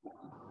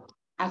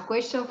 a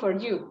question for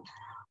you.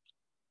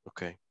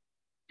 Okay.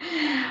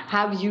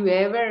 Have you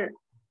ever,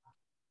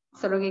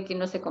 solo que aquí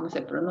no sé cómo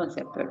se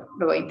pronuncia, pero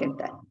lo voy a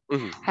intentar.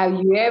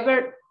 Have you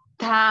ever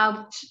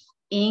taught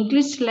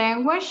English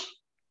language?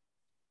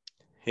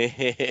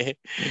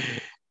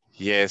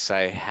 Yes,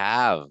 I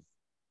have.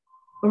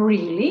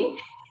 Really?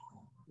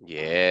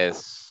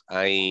 Yes,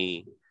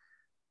 I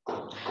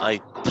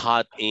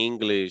taught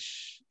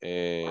English,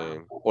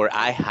 or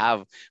I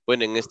have.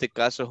 Bueno, en este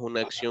caso es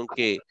una acción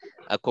que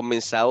ha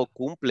comenzado,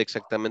 cumple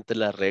exactamente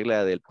la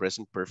regla del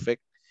present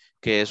perfect,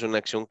 que es una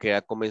acción que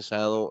ha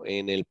comenzado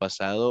en el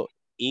pasado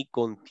y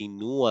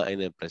continúa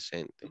en el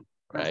presente,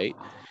 right?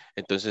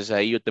 Entonces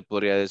ahí yo te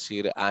podría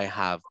decir I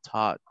have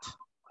taught,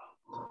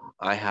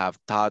 I have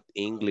taught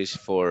English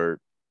for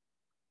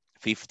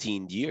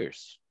 15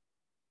 years.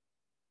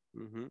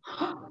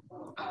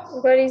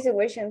 What is the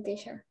question,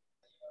 teacher?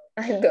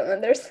 I don't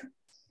understand.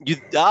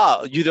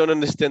 You don't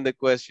understand the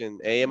question.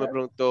 Ella me No.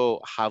 preguntó,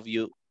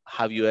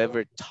 have you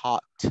ever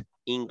taught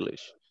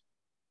English?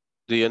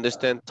 Do you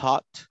understand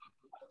taught?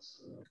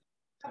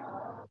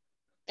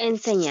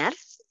 Enseñar.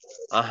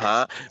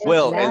 Ajá.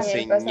 Well, En el pasado.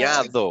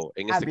 enseñado,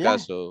 en este Hablar.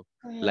 caso,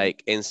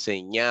 like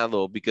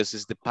enseñado because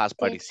it's the past Teach.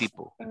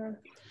 participle.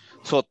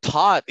 So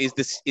taught is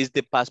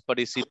the past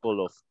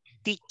participle of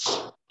teach.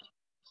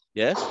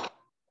 Yes?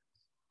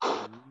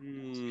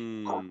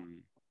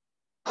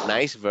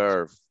 Nice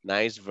verb.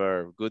 Nice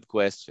verb. Good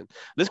question.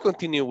 Let's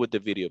continue with the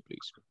video,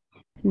 please.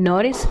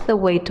 Notice the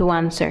way to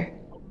answer.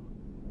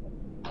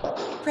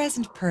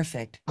 Present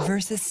perfect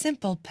versus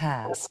simple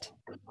past.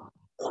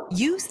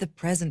 Use the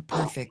present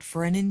perfect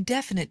for an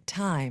indefinite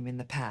time in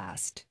the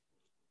past.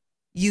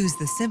 Use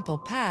the simple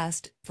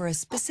past for a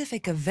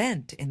specific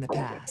event in the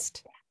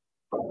past.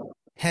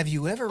 Have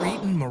you ever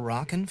eaten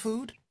Moroccan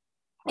food?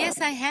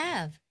 Yes, I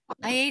have.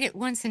 I ate it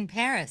once in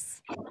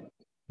Paris.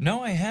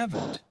 No, I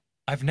haven't.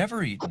 I've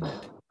never eaten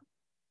it.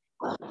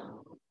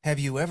 Have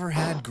you ever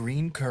had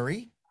green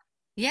curry?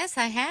 Yes,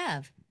 I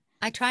have.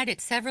 I tried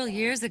it several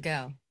years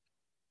ago.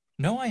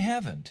 No, I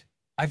haven't.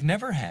 I've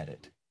never had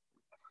it.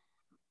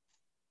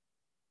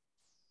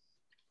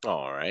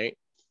 All right.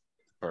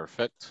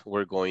 Perfect.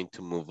 We're going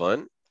to move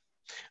on.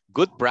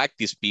 Good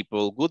practice,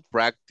 people. Good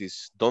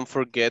practice. Don't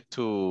forget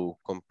to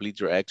complete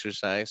your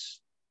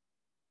exercise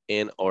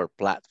in our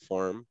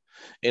platform.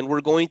 And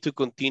we're going to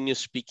continue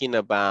speaking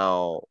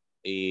about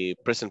a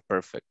present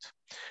perfect.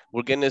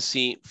 We're going to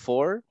see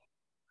for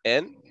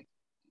and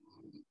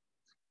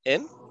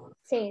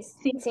Since.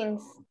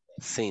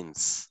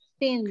 since.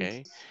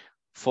 Okay.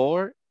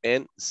 For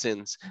and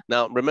since.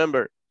 Now,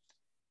 remember,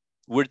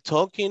 we're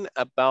talking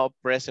about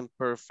present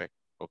perfect.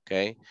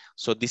 Okay.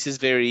 So this is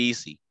very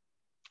easy.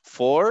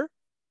 For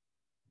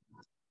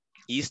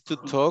is to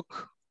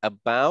talk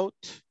about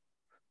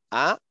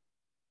a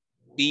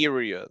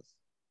period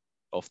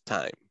of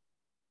time.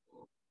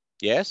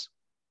 Yes?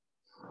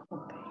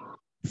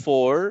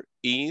 For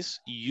is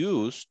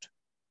used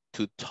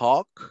to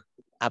talk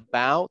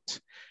about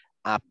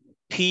a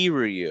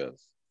period,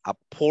 a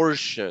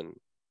portion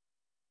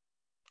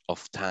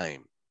of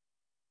time.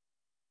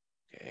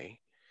 Okay.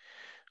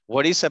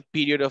 What is a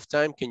period of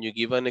time? Can you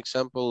give an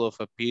example of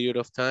a period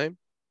of time?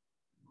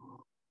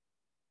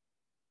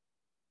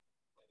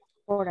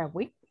 For a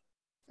week.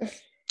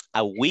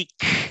 A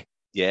week.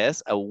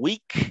 Yes, a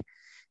week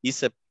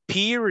is a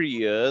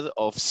period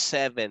of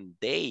 7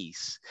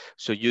 days.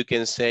 So you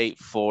can say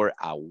for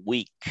a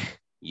week.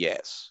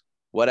 Yes.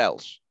 What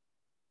else?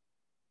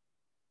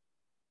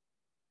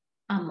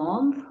 A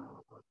month.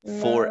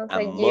 For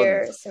a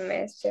year, month.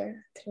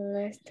 semester,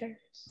 trimester.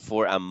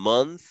 For a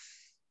month.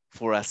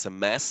 For a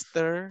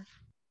semester.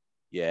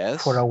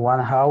 Yes. For a 1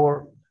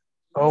 hour.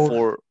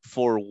 Oh.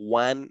 For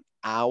 1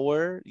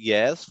 hour.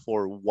 Yes,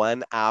 for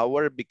 1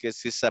 hour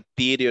because it's a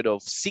period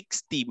of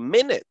 60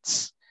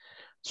 minutes.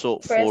 So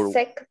For a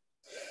second.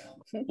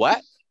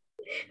 What?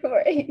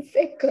 For a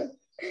second.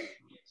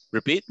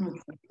 Repeat.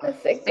 A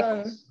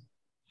second.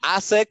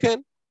 A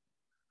second?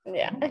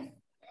 Yeah.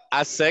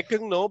 A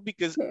second, no,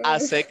 because a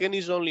second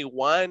is only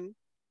one.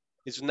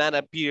 It's not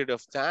a period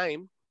of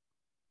time.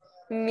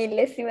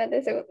 Milésima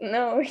de segundo.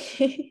 No.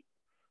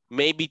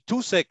 Maybe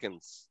 2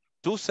 seconds.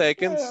 2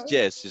 seconds,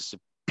 yes, it's a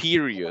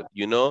period,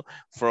 you know,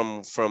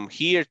 from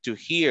here to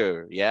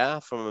here, yeah,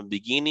 from a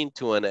beginning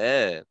to an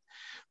end.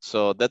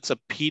 So that's a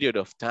period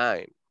of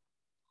time.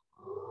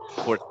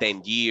 For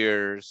 10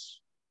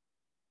 years,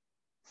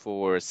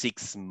 for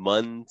 6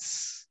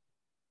 months,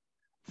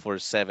 for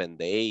 7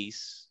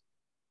 days,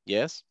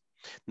 yes?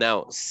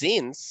 Now,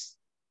 since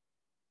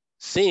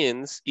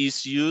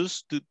is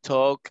used to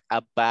talk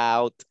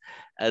about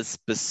a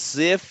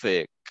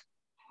specific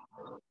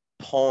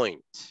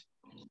point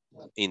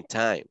in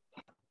time.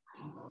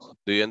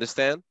 Do you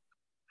understand?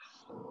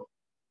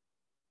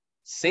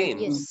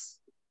 Since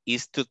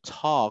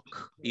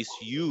is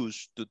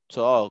used to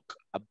talk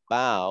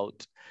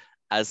about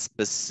a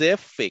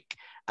specific,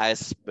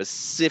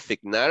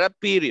 not a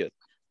period,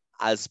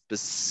 a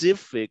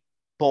specific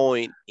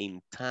point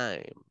in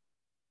time.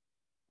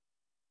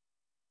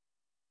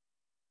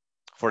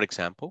 For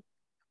example,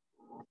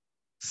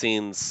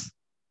 since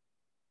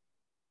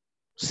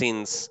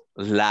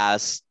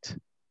last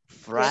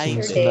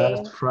Friday. Since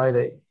last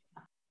Friday.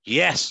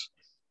 Yes,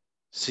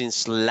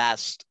 since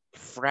last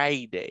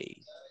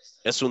Friday.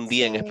 Es un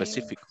día en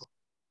específico.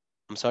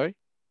 I'm sorry?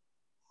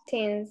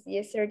 Since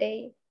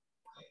yesterday.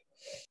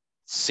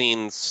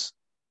 Since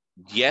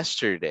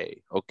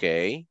yesterday.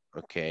 Okay,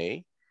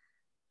 okay.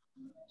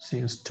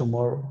 Since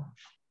tomorrow.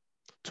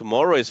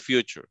 Tomorrow is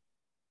future.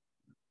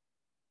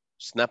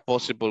 It's not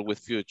possible with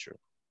future.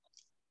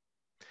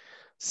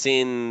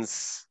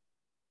 Since,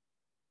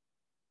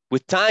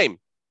 with time,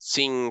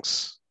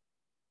 since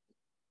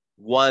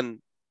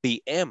 1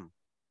 p.m.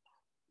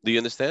 Do you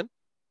understand?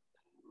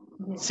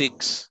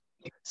 Since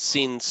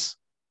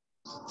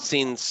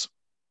Since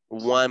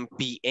 1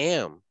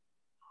 p.m.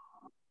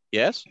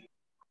 Yes?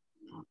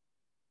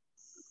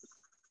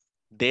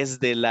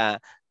 Desde la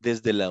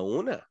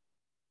 1.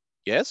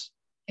 Yes?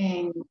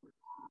 And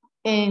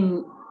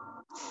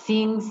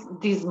since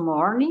this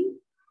morning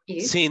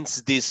is?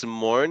 Since this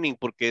morning,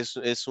 porque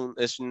es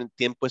un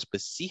tiempo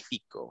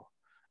específico.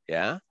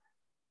 ¿Ya?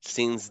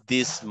 Since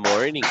this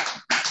morning.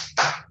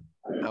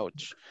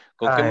 Ouch.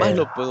 ¿Con qué más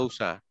lo puedo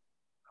usar?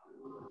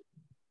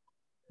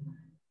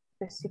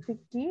 Specific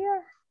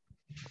year.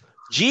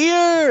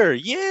 Year,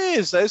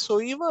 yes, a eso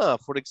iba.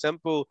 For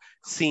example,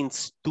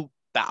 since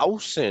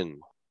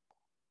 2000.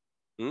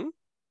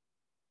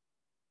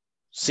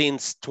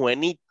 Since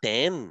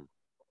 2010.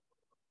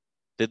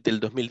 Desde el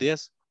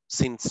 2010.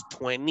 Since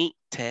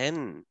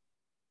 2010.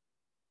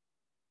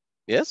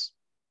 Yes?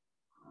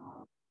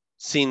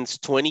 Since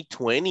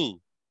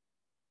 2020.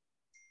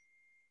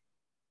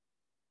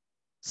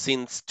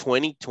 Since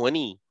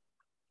 2020.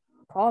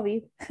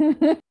 COVID.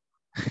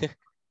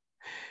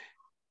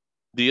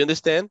 Do you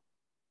understand?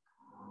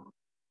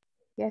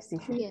 Yes,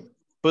 teacher. Yes.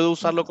 ¿Puedo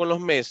usarlo con los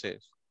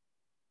meses?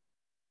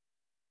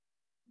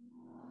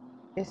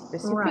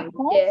 Specific Right.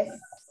 month? Yes.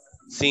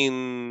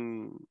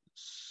 Since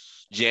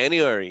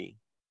January.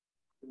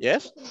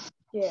 Yes?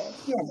 Yes.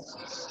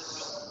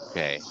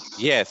 Okay.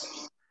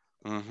 Yes.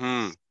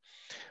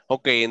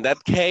 Okay, in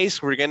that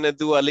case, we're going to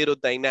do a little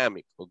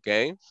dynamic,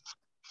 okay?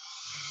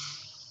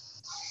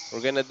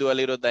 We're going to do a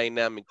little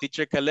dynamic.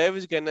 Teacher Caleb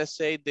is going to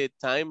say the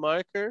time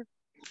marker,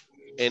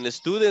 and the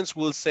students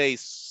will say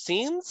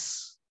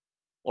since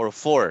or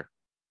for.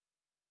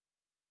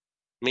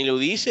 Me lo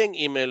dicen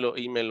y me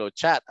lo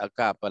chat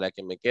acá para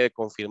que me quede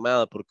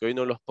confirmado, porque hoy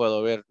no los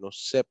puedo ver, no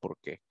sé por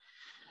qué.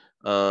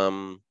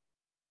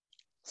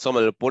 So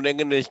me lo ponen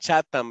en el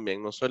chat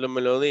también, no solo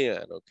me lo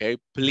digan, okay?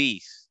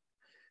 Please.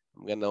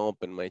 I'm gonna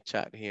open my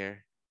chat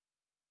here.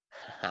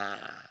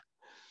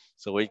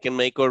 So we can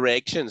make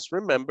corrections.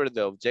 Remember,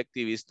 the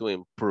objective is to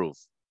improve.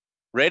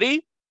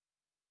 Ready?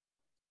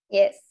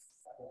 Yes.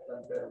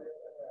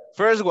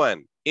 First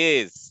one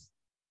is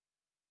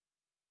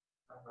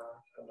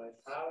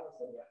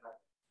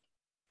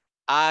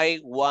I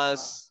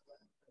was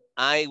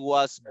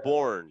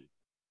born.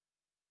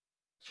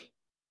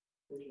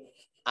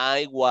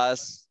 I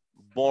was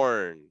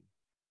born.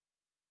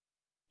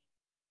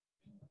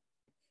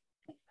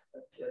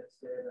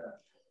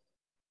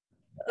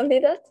 Only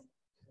that?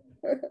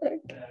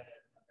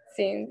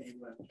 Since.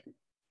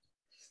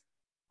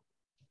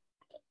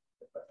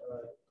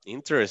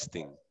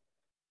 Interesting.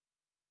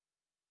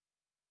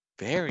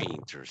 Very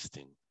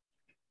interesting.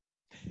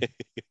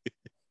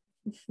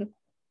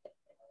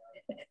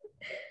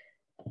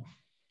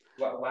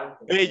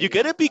 Hey, you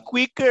gotta be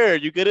quicker.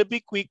 You gotta be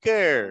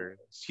quicker.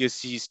 Si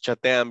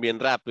chatean bien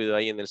rápido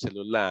ahí en el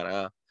celular.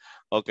 ¿Ah?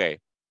 Okay.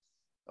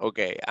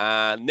 Okay.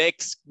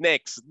 Next.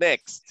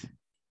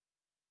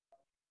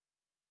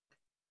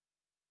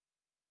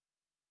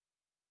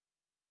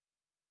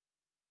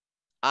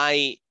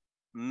 I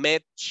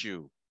met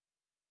you.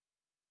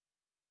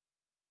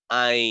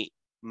 I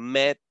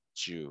met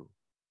you.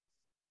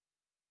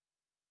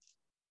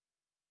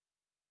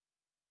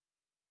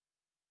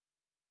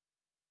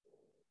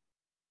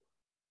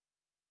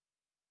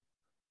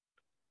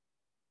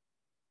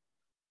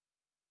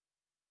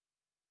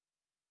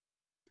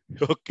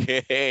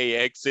 Okay,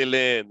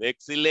 excellent.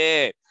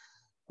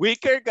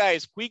 Quicker,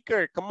 guys,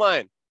 quicker. Come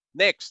on.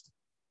 Next.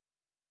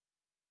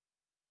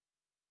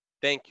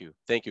 Thank you,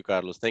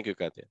 Carlos. Thank you,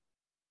 Katia.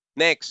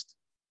 Next.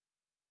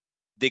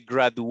 The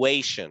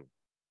graduation.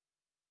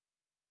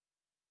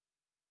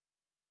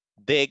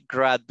 The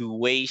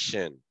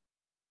graduation.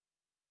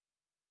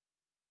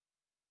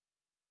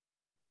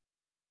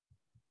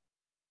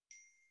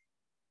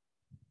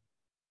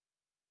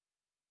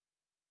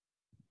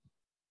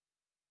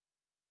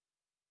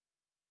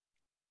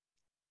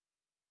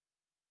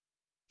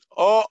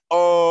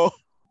 Oh,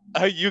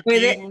 are you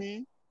kidding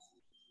me?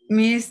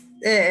 Miss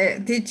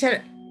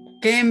teacher,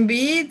 can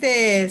be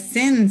the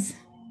since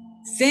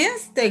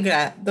the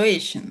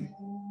graduation.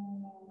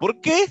 ¿Por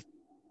qué?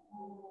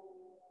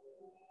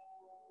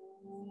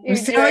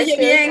 ¿Se oye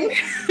bien?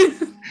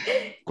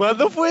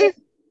 ¿Cuándo fue?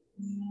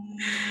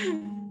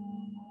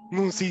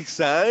 No, si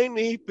saben,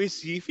 es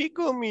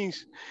específico,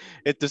 mis.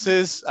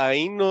 Entonces,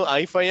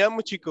 ahí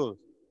fallamos, chicos.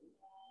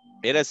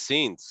 Era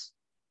since.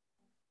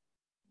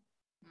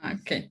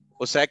 Ok.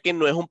 O sea que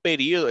no es un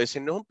periodo,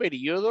 ese no es un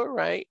periodo,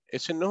 right?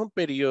 Ese no es un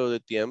periodo de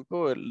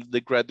tiempo. The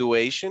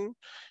graduation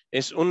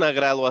es una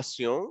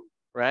graduación,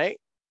 right?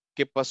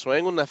 Que pasó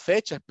en una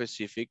fecha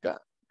específica.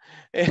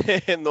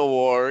 No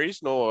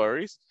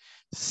worries.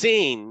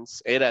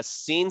 Since, era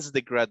since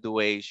the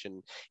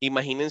graduation.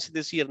 Imagínense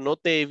decir, no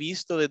te he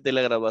visto desde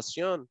la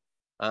graduación.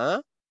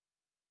 ¿Ah?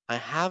 I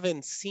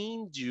haven't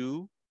seen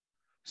you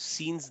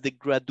since the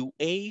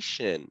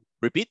graduation.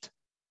 Repeat.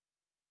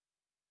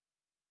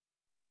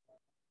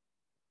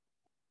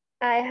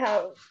 I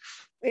have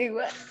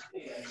Igual.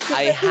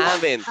 I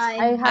haven't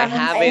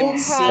I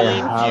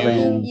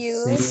seen you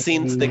you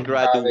since the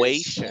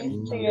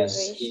graduation.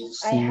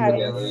 I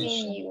haven't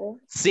seen you.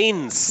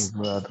 Since.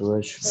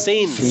 Graduation.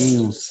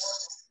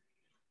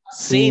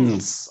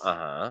 Since.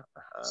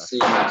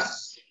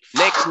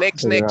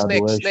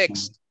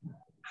 Next.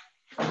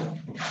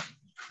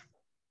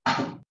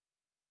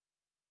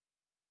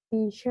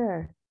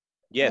 Teacher,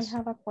 Yes. I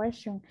have a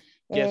question.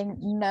 Yes.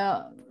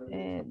 No,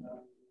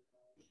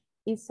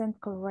 isn't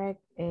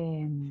correct.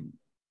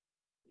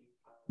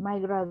 My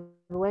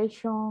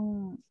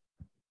graduation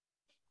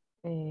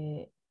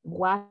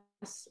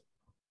was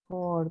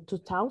for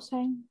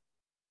 2000.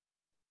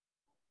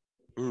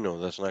 No,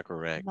 that's not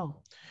correct.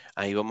 No.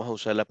 Ahí vamos a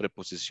usar la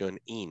preposición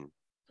in.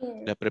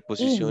 La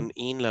preposición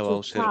in la va a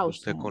usar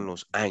usted con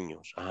los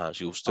años. Ajá,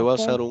 si usted va a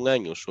usar un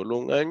año, solo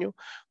un año,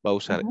 va a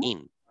usar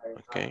in.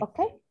 Okay.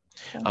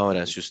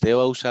 Ahora, si usted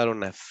va a usar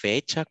una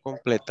fecha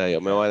completa, ya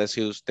me va a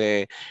decir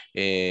usted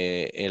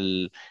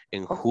en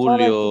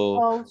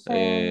julio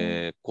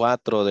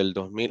 4 del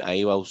 2000,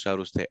 ahí va a usar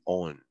usted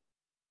on.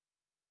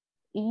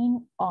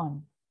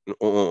 On.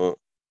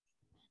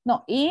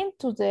 No,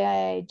 into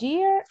the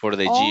year. For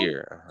the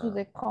year. To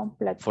the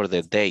complete. For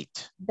the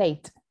date.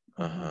 Date.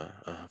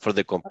 For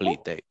the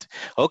complete date.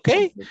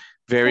 Okay.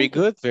 Very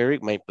good.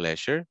 My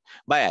pleasure.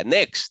 Vaya,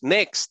 next.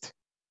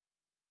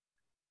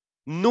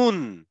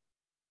 Noon.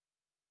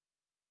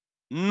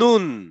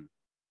 Noon.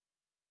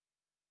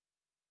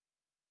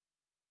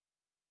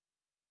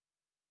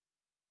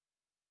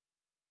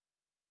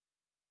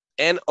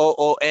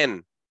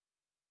 N-O-O-N.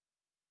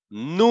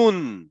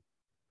 Noon.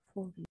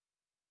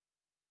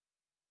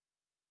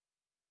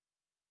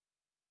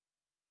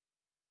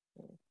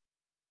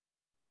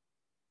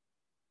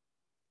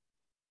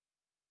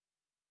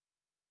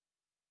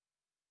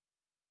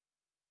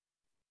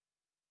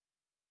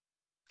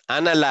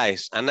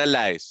 Analyze.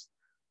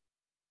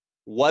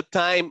 What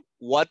time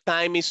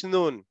is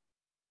noon?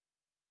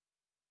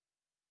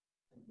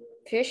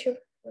 Future.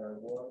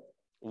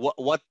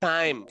 What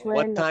time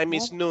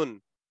is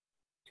noon?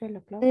 12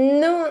 o'clock.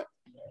 No.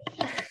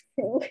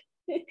 No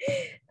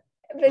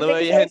me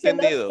habías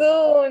entendido.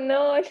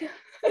 No.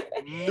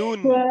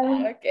 Noon.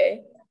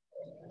 Okay.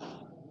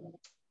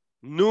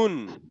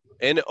 Noon.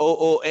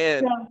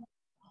 N-O-O-N.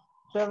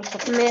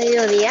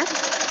 Mediodía.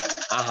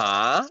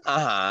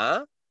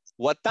 Ajá.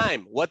 What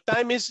time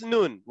is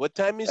noon?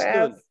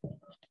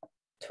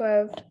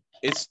 12.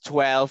 It's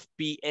 12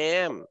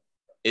 p.m.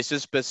 It's a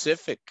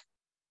specific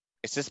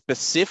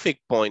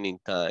point in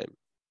time.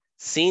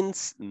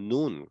 Since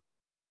noon.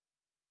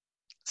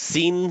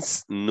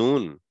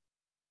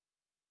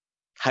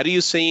 How do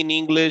you say in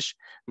English?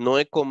 No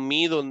he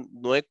comido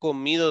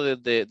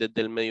desde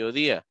el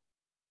mediodía.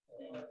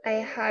 I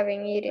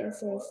haven't eaten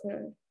since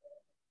noon.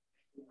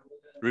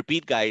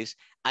 Repeat, guys.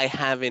 I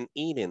haven't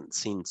eaten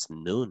since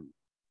noon.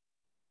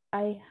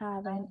 I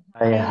haven't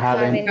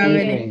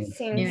eaten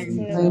since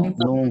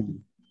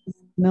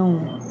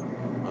noon.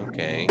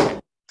 Okay.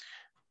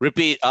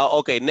 Repeat.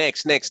 Okay,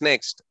 next.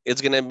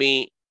 It's going to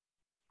be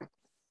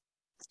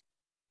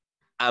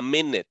a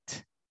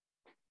minute.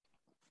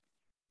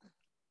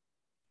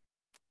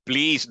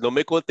 Please, no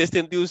me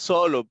contesten de un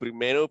solo.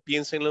 Primero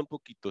piénsenlo un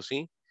poquito,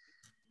 ¿sí?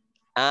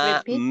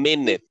 A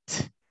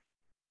minute.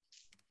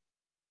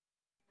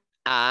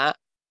 A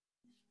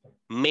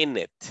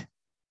minute.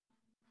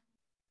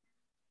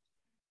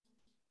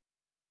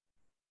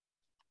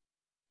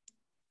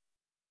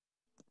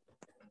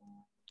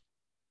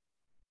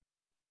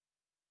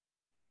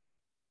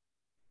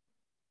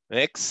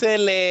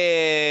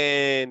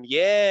 Excellent.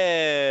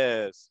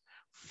 Yes.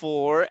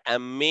 For a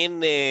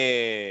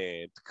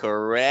minute.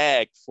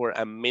 Correct. For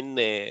a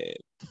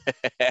minute.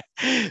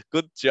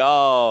 Good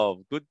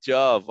job.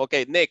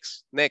 Okay,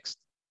 next.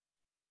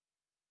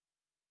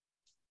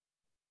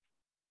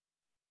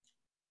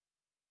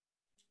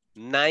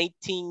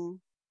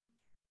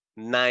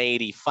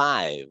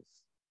 1995.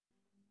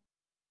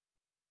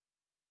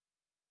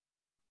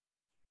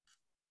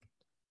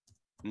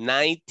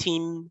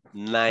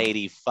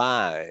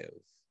 1995.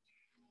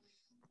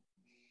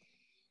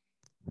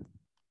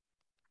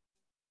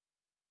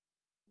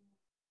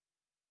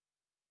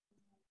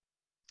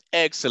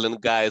 Excellent,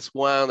 guys.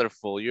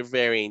 Wonderful. You're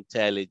very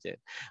intelligent.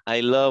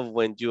 I love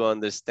when you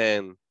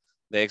understand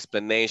the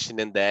explanation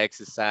and the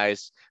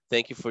exercise.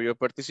 Thank you for your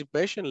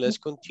participation. Let's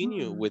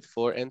continue with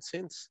for and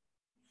since.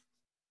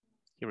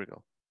 Here we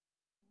go.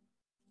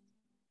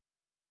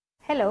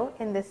 Hello,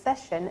 in this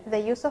session, the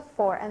use of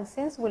for and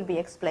since will be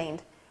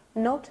explained.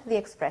 Note the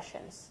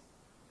expressions.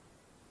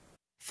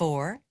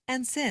 For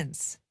and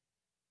since.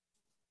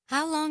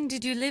 How long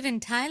did you live in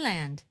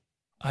Thailand?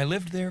 I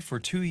lived there for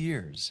 2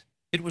 years.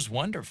 It was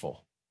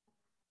wonderful.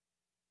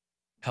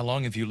 How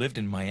long have you lived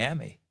in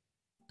Miami?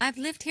 I've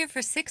lived here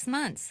for 6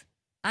 months.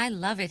 I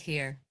love it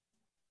here.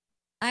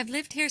 I've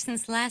lived here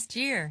since last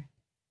year.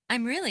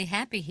 I'm really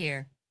happy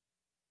here.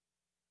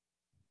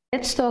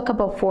 Let's talk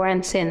about for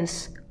and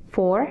since.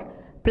 For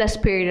plus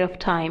period of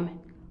time.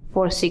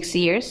 For 6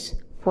 years,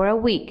 for a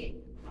week,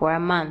 for a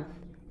month,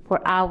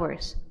 for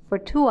hours, for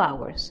 2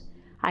 hours.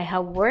 I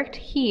have worked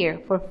here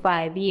for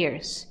 5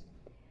 years.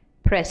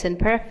 Present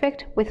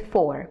perfect with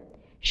 4.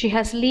 She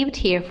has lived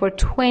here for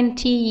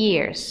 20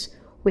 years.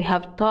 We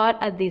have taught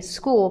at this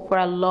school for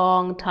a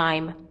long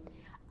time.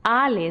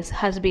 Alice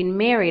has been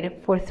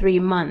married for 3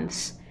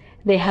 months.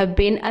 They have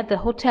been at the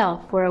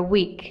hotel for a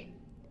week.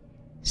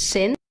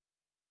 Since.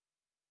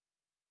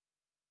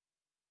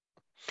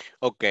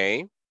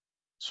 Okay,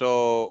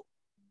 so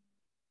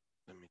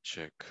let me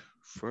check.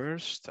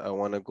 First, I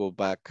want to go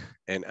back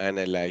and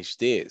analyze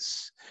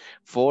this.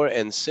 For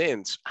and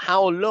since,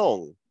 how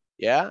long?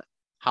 Yeah,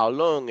 how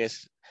long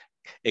es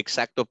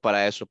exacto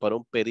para eso, para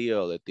un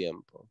periodo de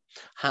tiempo.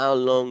 How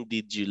long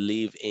did you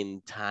live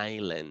in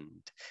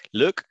Thailand?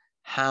 Look,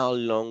 how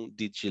long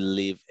did you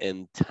live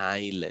in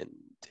Thailand?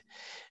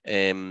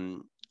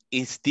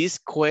 Is this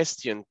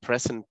question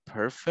present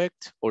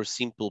perfect or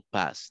simple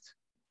past?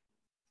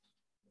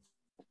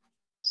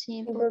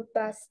 Simple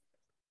past.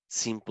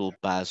 Simple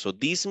past. So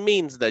this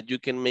means that you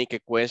can make a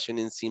question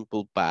in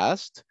simple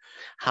past.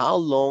 How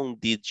long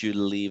did you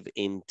live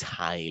in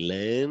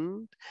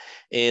Thailand?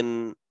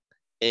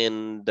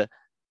 And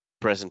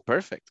present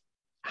perfect.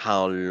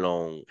 How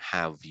long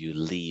have you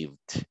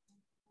lived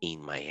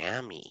in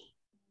Miami?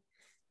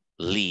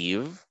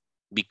 Live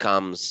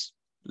becomes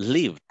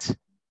lived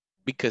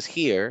because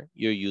here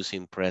you're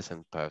using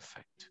present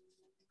perfect.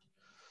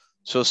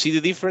 So see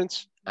the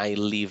difference? I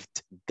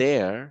lived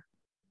there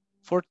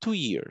for 2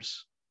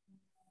 years.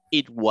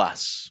 It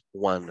was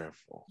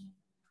wonderful.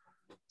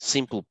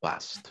 Simple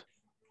past,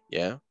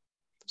 yeah?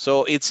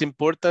 So it's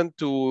important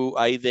to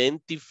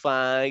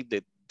identify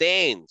the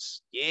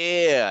tense.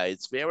 Yeah,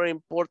 it's very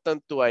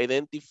important to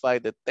identify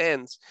the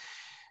tense.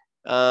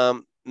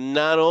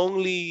 Not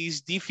only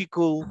is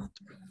difficult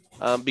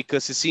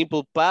because it's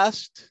simple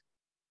past,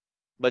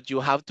 but you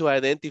have to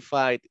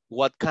identify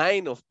what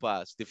kind of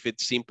past, if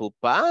it's simple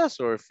past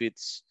or if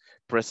it's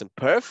present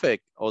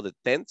perfect or the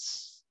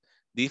tense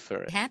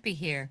different. Happy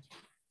here.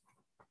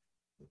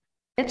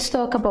 Let's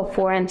talk about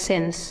for and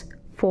since.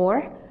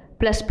 For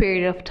plus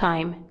period of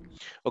time.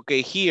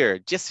 Okay, here,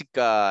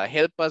 Jessica,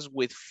 help us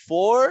with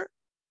for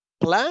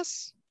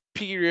plus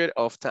period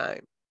of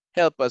time.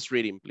 Help us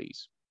reading,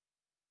 please.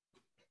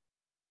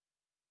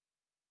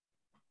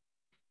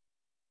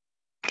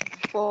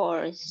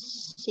 For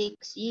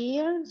 6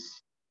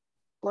 years,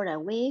 for a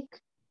week,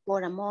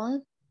 for a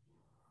month,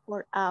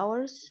 for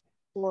hours,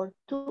 for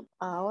 2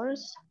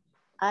 hours.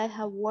 I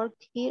have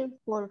worked here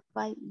for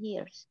 5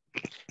 years.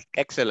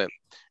 Excellent,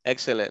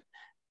 excellent.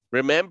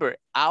 Remember,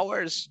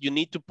 hours, you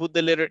need to put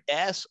the letter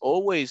S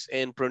always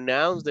and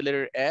pronounce the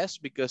letter S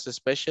because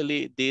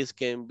especially this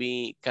can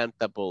be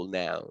countable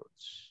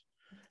nouns.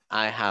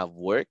 I have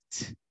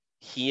worked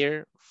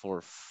here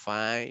for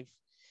 5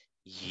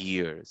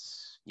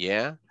 years,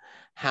 yeah?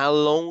 How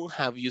long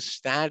have you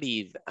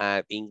studied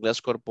at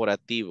Ingles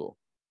Corporativo?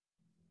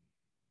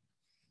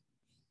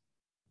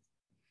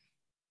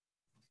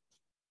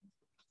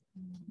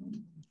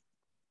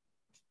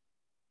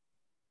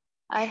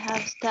 I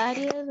have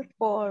studied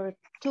for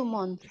 2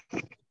 months.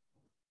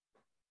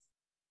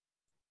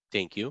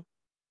 Thank you.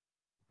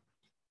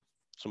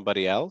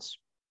 Somebody else?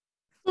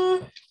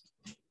 I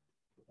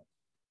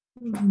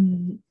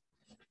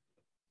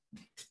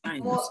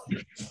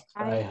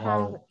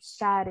have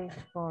studied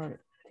for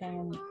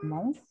 10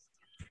 months.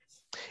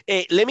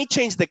 Hey, let me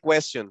change the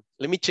question.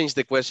 Let me change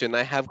the question.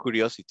 I have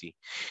curiosity.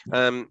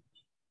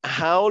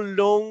 How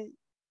long,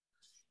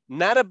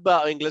 not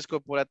about Inglés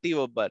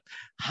Corporativo, but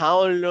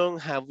how long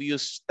have you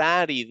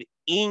studied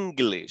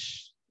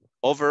English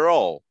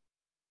overall?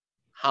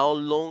 How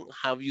long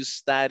have you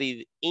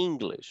studied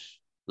English,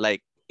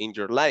 like in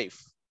your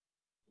life?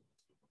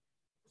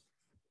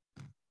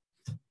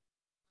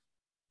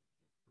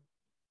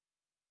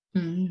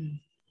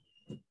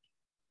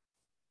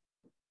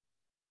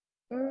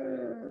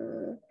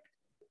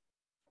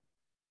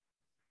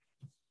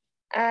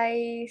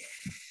 I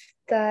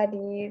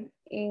studied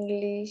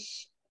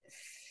English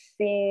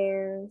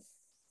since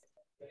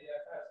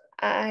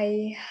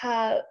I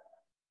had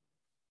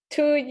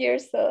 2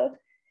 years old.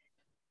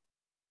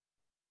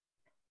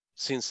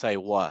 Since I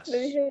was.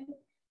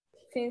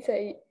 Since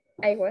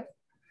I was.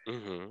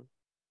 Mm-hmm.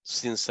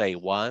 Since I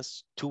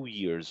was 2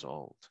 years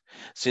old.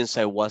 Since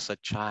I was a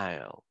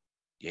child.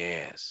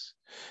 Yes.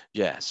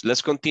 Yes.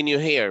 Let's continue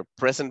here.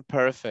 Present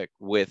perfect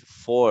with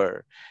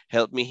for.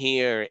 Help me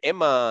here.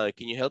 Emma,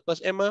 can you help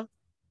us, Emma?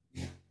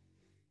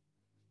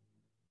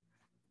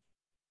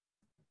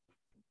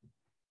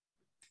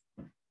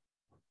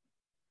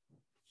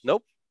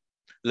 Nope.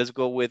 Let's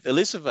go with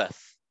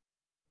Elizabeth.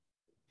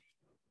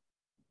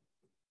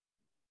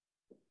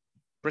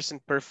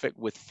 Present perfect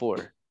with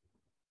for.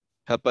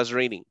 Help us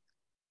reading.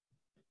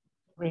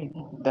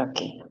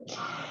 Okay.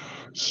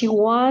 She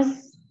was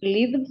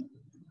lived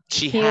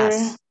She here.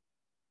 has.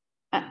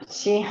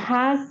 She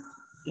has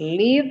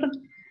lived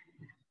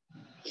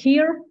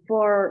here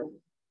for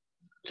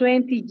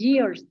 20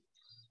 years.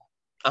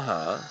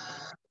 Uh-huh.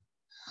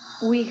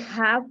 We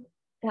have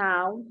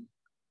taught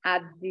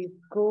at the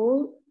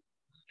school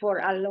for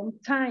a long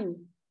time.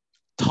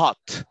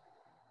 Taught.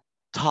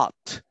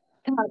 taught.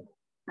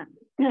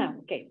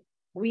 Okay.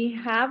 We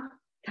have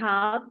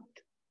taught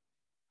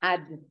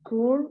at the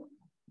school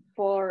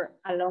for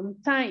a long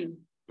time.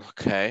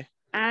 Okay.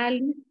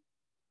 Alice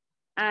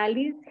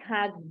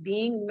has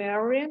been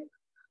married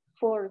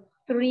for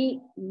 3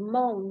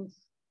 months.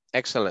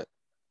 Excellent.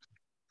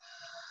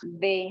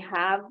 They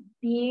have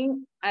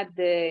been at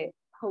the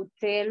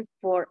hotel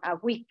for a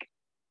week.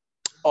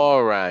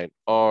 All right.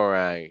 All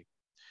right.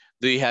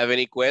 Do you have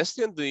any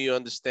question? Do you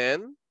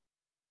understand?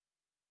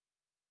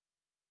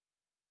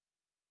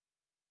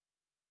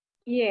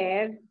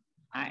 Yes,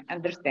 I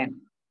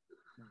understand.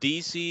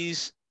 This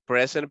is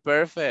present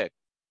perfect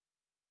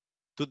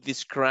to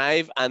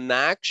describe an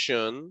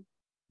action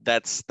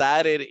that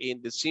started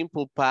in the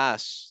simple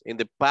past, in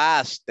the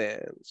past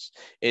tense,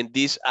 and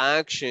this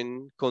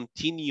action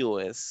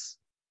continues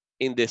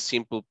in the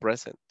simple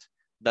present.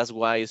 That's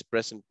why it's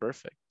present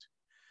perfect,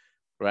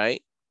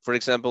 right? For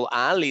example,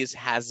 Alice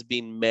has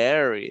been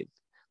married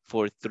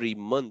for 3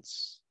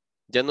 months.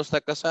 ¿Ya no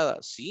está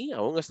casada? Sí,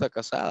 aún está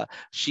casada.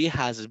 She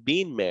has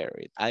been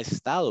married. Ha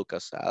estado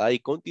casada y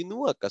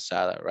continúa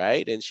casada,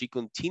 right? And she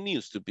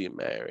continues to be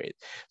married.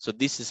 So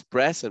this is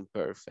present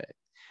perfect.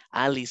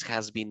 Alice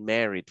has been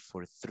married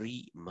for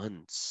 3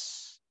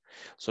 months.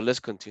 So let's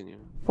continue.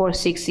 For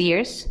 6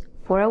 years,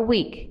 for a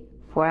week,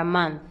 for a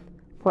month,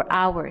 for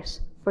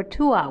hours, for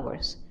 2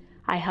 hours.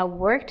 I have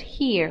worked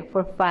here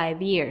for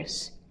 5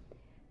 years.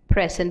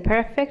 Present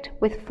perfect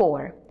with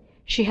 4.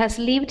 She has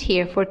lived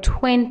here for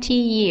 20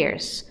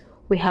 years.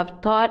 We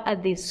have taught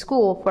at this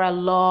school for a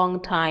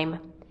long time.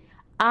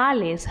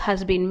 Alice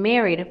has been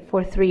married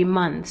for 3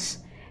 months.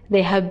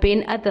 They have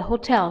been at the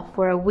hotel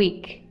for a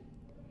week.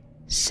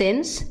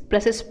 Since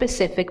plus a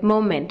specific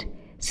moment.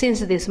 Since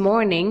this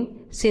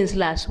morning, since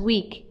last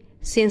week,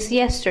 since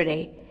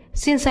yesterday,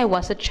 since I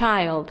was a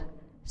child,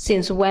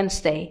 since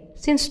Wednesday,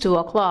 since 2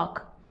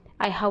 o'clock.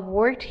 I have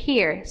worked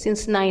here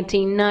since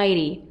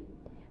 1990.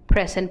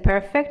 Present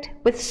perfect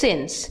with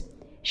since.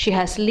 She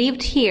has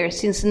lived here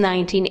since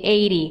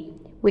 1980.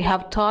 We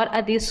have taught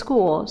at this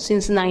school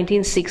since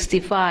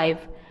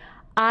 1965.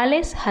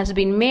 Alice has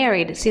been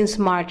married since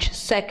March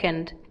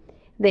 2nd.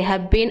 They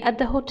have been at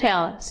the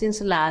hotel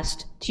since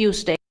last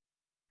Tuesday.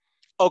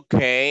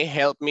 Okay,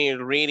 help me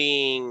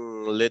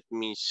reading. Let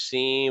me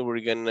see.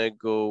 We're gonna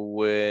go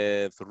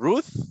with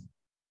Ruth.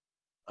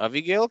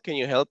 Abigail, can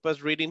you help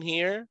us reading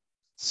here?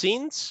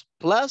 Since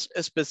plus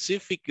a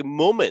specific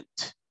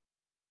moment.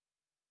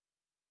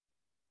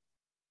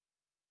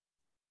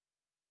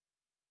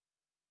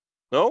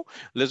 No?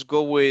 Let's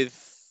go with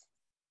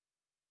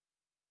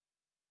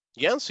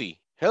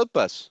Yancy. Help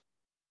us.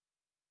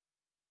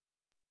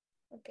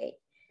 Okay.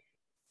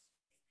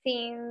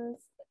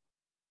 Since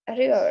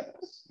arriba.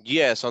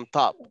 Yes, on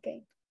top.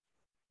 Okay.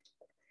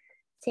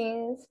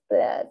 Since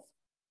plus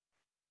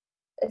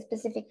a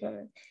specific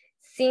moment.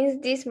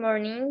 Since this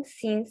morning,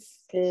 since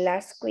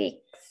last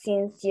week,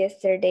 since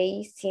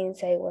yesterday,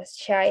 since I was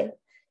child,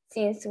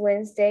 since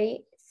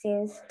Wednesday,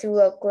 since 2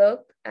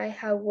 o'clock. I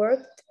have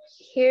worked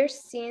here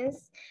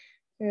since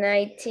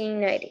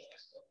 1990.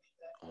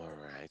 All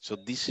right, so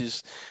this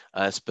is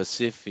a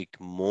specific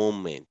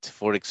moment.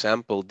 For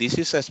example, this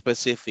is a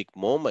specific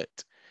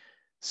moment.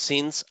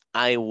 Since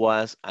I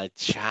was a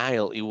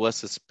child, it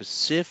was a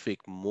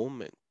specific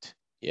moment,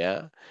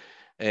 yeah?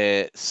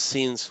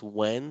 Since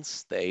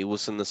Wednesday, it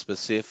was on a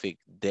specific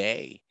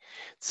day.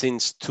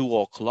 Since 2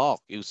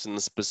 o'clock, it was in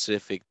a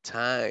specific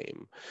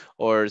time.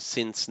 Or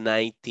since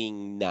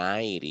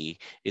 1990,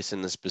 it's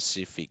in a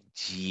specific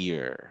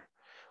year.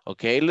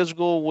 Okay, let's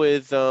go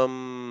with,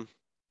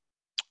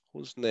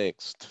 who's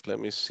next? Let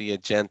me see, a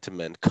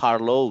gentleman.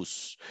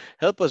 Carlos,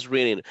 help us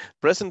reading.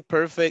 Present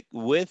perfect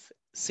with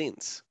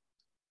since.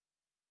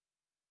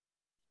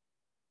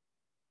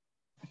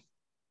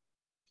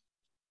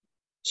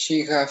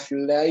 She have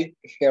lived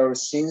here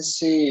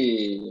since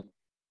 19.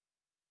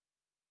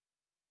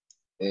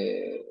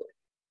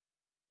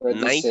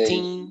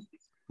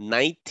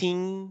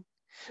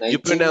 You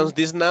pronounce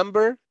this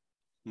number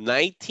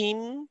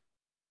 19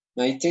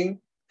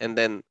 and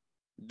then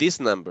this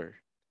number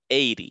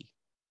 80.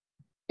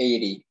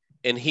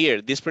 And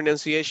here this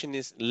pronunciation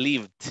is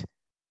lived.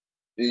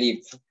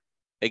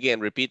 Again,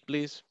 repeat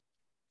please.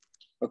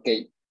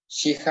 Okay,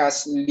 she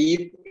has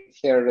lived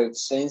here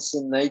since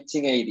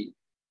 1980.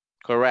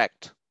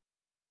 Correct.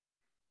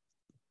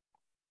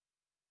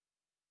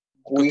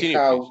 We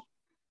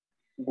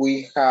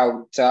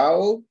have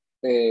taught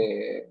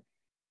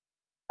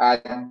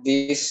at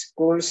this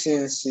school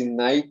since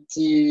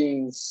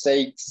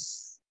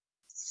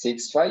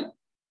 1965.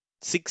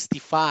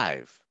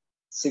 65.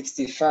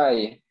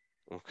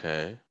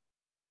 Okay.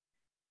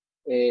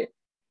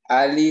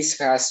 Alice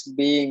has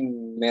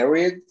been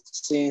married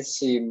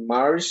since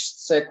March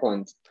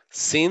 2nd.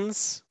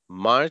 Since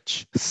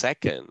March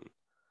 2nd.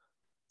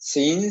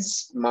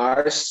 Since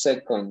March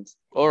 2nd.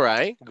 All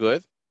right,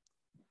 good.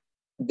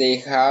 They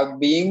have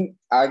been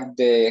at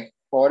the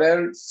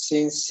hotel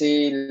since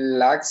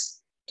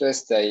last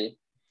Tuesday.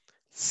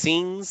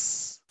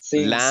 Since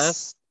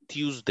last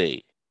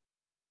Tuesday.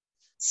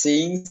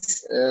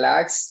 Since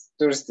last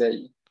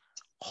Thursday.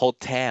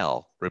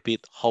 Hotel.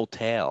 Repeat,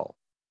 hotel.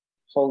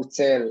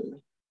 Hotel.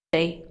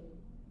 Day.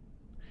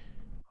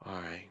 All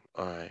right,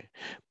 all right.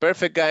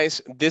 Perfect,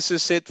 guys. This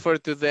is it for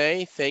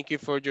today. Thank you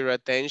for your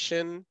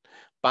attention.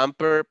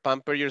 Pamper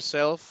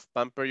yourself,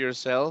 pamper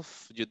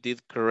yourself. You did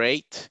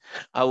great.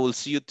 I will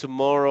see you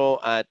tomorrow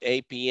at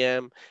 8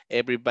 p.m.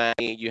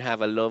 Everybody, you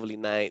have a lovely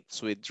night,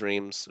 sweet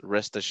dreams.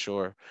 Rest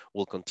assured,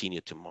 we'll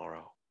continue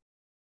tomorrow.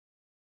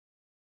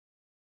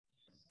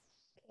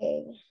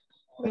 Okay.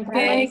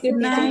 Okay, good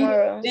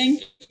night.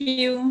 Thank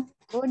you.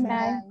 Good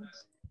night.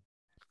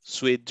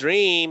 Sweet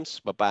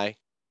dreams. Bye-bye.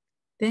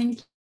 Thank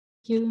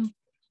you.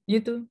 You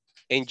too.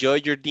 Enjoy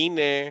your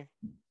dinner.